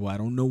vulnerable. I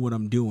don't know what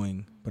I'm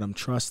doing, but I'm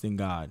trusting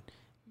God.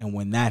 And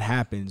when that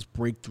happens,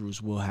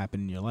 breakthroughs will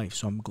happen in your life.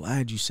 So I'm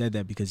glad you said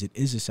that, because it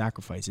is a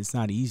sacrifice. It's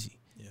not easy.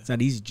 Yeah. It's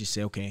not easy to just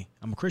say, okay,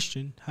 I'm a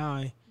Christian.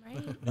 Hi.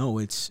 Right. No,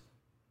 it's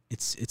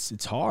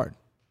hard.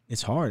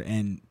 It's hard,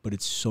 but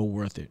it's so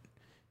worth it.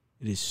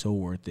 It is so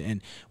worth it.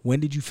 And when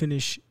did you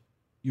finish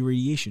your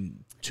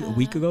radiation? A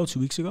week ago?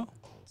 2 weeks ago?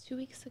 2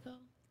 weeks ago.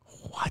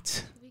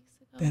 What? 2 weeks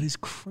ago. That is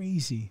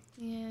crazy.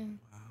 Yeah.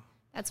 Wow.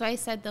 That's why I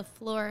said the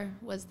floor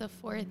was the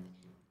fourth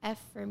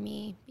F for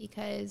me,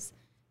 because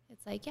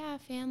it's like, yeah,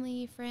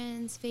 family,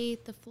 friends,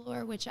 faith, the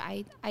floor, which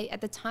I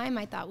at the time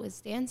I thought was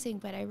dancing,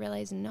 but I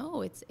realized,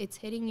 no, it's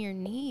hitting your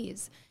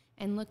knees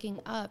and looking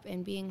up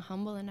and being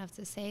humble enough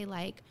to say,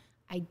 like,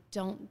 I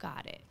don't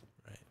got it.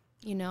 Right.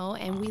 You know,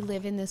 and we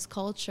live in this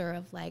culture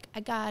of like, I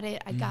got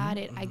it, I got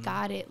it, I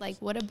got it. Like,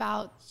 what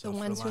about the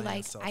ones who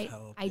like,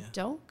 I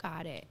don't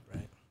got it?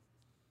 Right.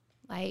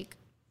 Like,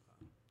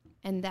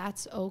 and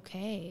that's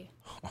okay.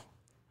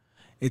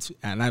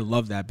 And I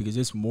love that, because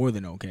it's more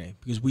than okay,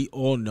 because we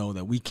all know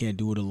that we can't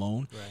do it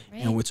alone.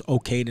 Right. And it's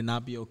okay to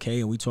not be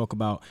okay. And we talk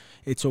about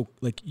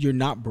like, you're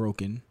not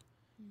broken.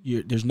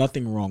 There's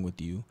nothing wrong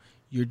with you.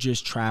 You're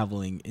just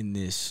traveling in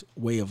this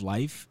way of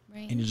life,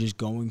 and you're just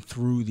going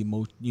through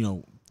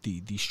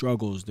the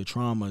struggles, the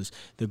traumas.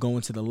 They're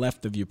going to the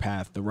left of your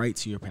path, the right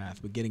to your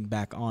path, but getting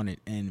back on it.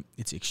 And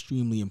it's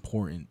extremely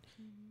important.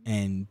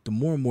 And the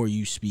more and more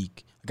you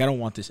speak, like, I don't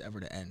want this ever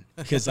to end,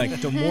 because like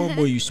the more and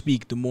more you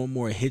speak, the more and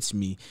more it hits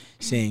me,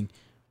 saying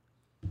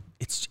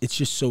it's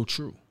just so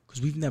true,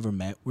 because we've never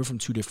met. We're from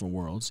two different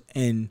worlds,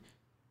 and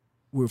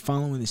we're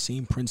following the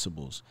same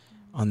principles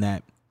on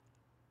that.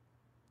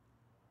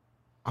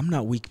 I'm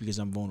not weak because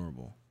I'm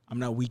vulnerable. I'm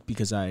not weak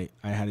because I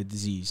had a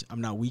disease.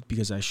 I'm not weak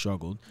because I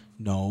struggled.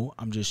 No,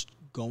 I'm just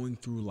going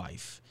through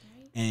life.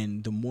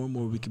 And the more and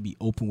more we can be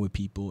open with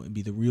people and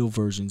be the real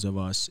versions of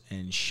us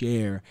and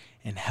share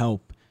and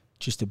help,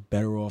 just the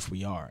better off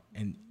we are.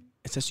 And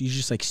it's just, you're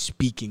just like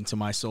speaking to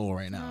my soul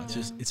right now.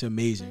 It's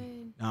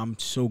amazing. I'm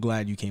so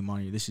glad you came on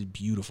here. This is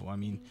beautiful. I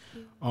mean,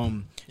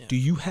 do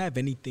you have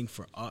anything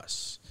for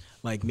us?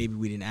 Like, maybe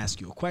we didn't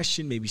ask you a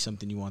question, maybe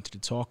something you wanted to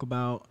talk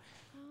about,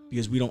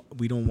 because we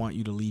don't want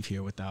you to leave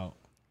here without.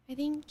 I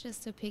think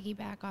just to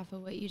piggyback off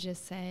of what you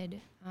just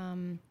said,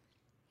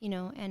 you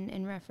know, and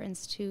in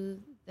reference to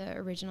the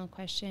original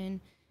question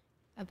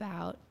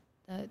about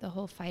the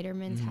whole fighter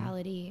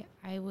mentality,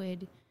 I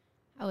would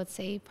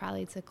say,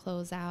 probably to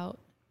close out,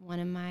 one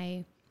of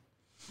my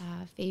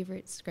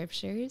favorite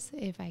scriptures,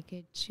 if I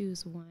could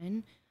choose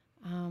one,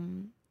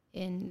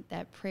 in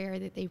that prayer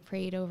that they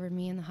prayed over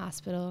me in the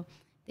hospital,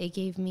 they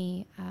gave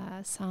me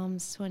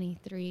Psalms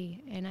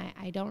 23, and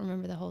I don't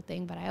remember the whole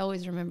thing, but I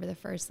always remember the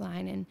first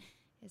line, and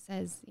it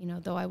says, you know,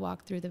 though I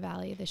walk through the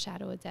valley of the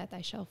shadow of death,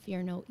 I shall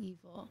fear no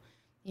evil.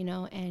 You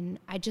know, and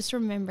I just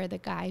remember the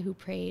guy who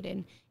prayed,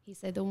 and he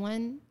said, the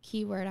one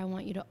key word I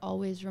want you to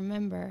always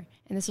remember,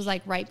 and this was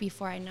like right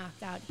before I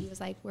knocked out, he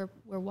was like, we're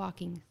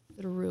walking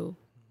through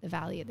the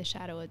valley of the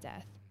shadow of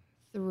death,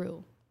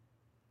 through.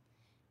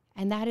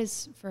 And that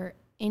is for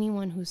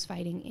anyone who's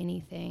fighting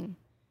anything.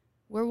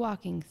 We're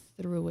walking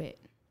through it.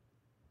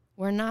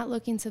 we're not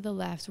looking to the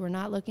left. We're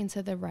not looking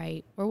to the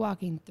right. We're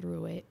walking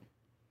through it.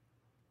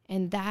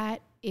 And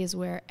that is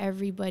where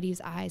everybody's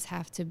eyes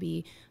have to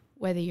be,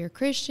 whether you're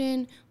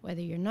Christian,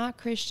 whether you're not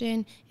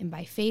Christian. And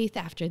by faith,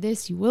 after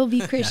this, you will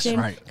be Christian,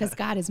 because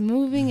God is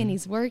moving and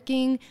he's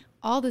working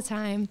all the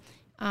time.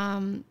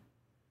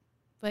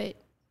 But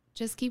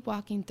just keep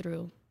walking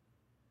through,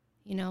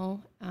 you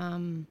know,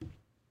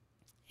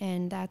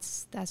 and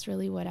that's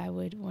really what I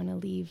would want to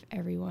leave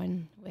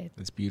everyone with.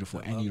 That's beautiful.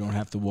 And you don't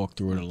have to walk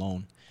through it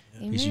alone.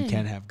 Because you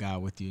can have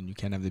God with you, and you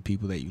can have the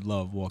people that you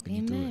love walking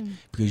you through it.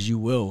 Because you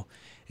will.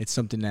 It's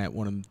something that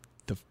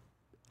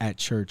at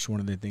church, one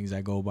of the things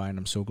I go by, and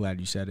I'm so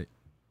glad you said it,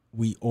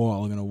 we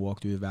all are going to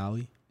walk through the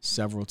valley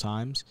several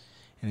times,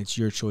 and it's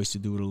your choice to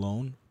do it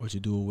alone or to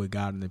do it with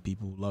God and the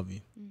people who love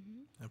you.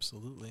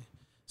 Absolutely.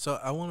 So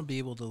I want to be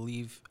able to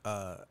leave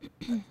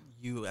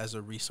you as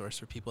a resource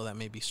for people that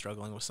may be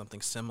struggling with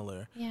something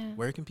similar.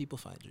 Where can people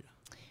find you?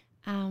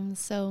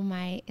 So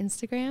my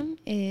Instagram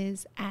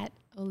is at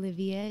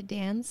Olivia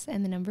Dance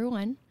and the number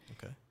 1.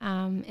 Okay.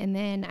 And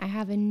then I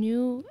have a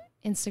new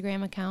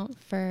Instagram account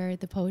for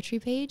the poetry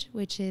page,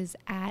 which is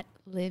at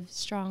Live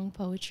Strong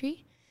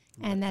Poetry,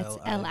 and that's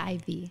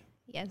LIV.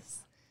 Yes.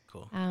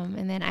 Cool.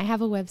 And then I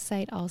have a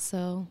website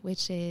also,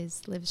 which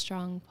is Live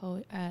Strong.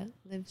 Oh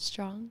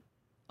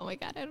my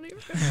God, I don't even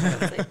remember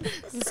the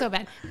website. This is so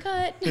bad.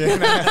 Cut.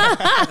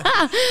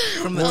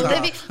 From the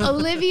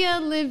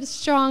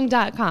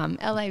OliviaLivestrong.com.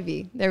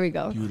 LIV. There we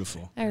go.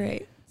 Beautiful. All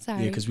right.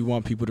 Sorry. Yeah, because we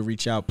want people to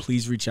reach out.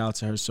 Please reach out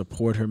to her.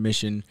 Support her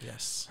mission.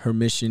 Yes. Her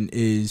mission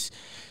is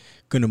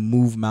going to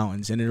move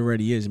mountains, and it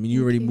already is. I mean,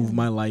 you already moved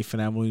my life,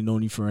 and I've only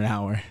known you for an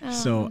hour.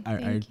 So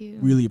I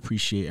really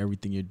appreciate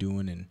everything you're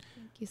doing. And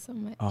thank you so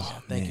much.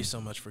 Thank you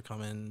so much for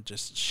coming,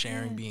 just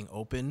sharing, being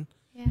open.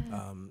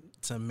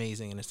 It's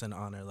amazing, and it's an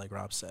honor, like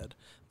Rob said.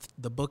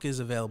 The book is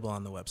available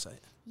on the website.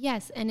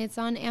 Yes, and it's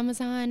on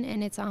Amazon,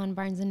 and it's on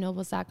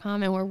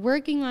barnesandnobles.com, and we're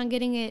working on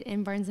getting it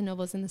in Barnes &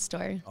 Nobles in the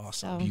store.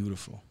 Awesome. So,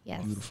 beautiful.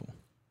 Yes. Beautiful.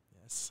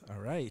 Yes. All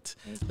right.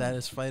 That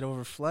is Fight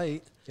Over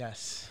Flight.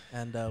 Yes.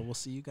 And we'll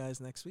see you guys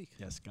next week.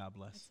 Yes. God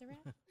bless. That's a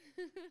wrap.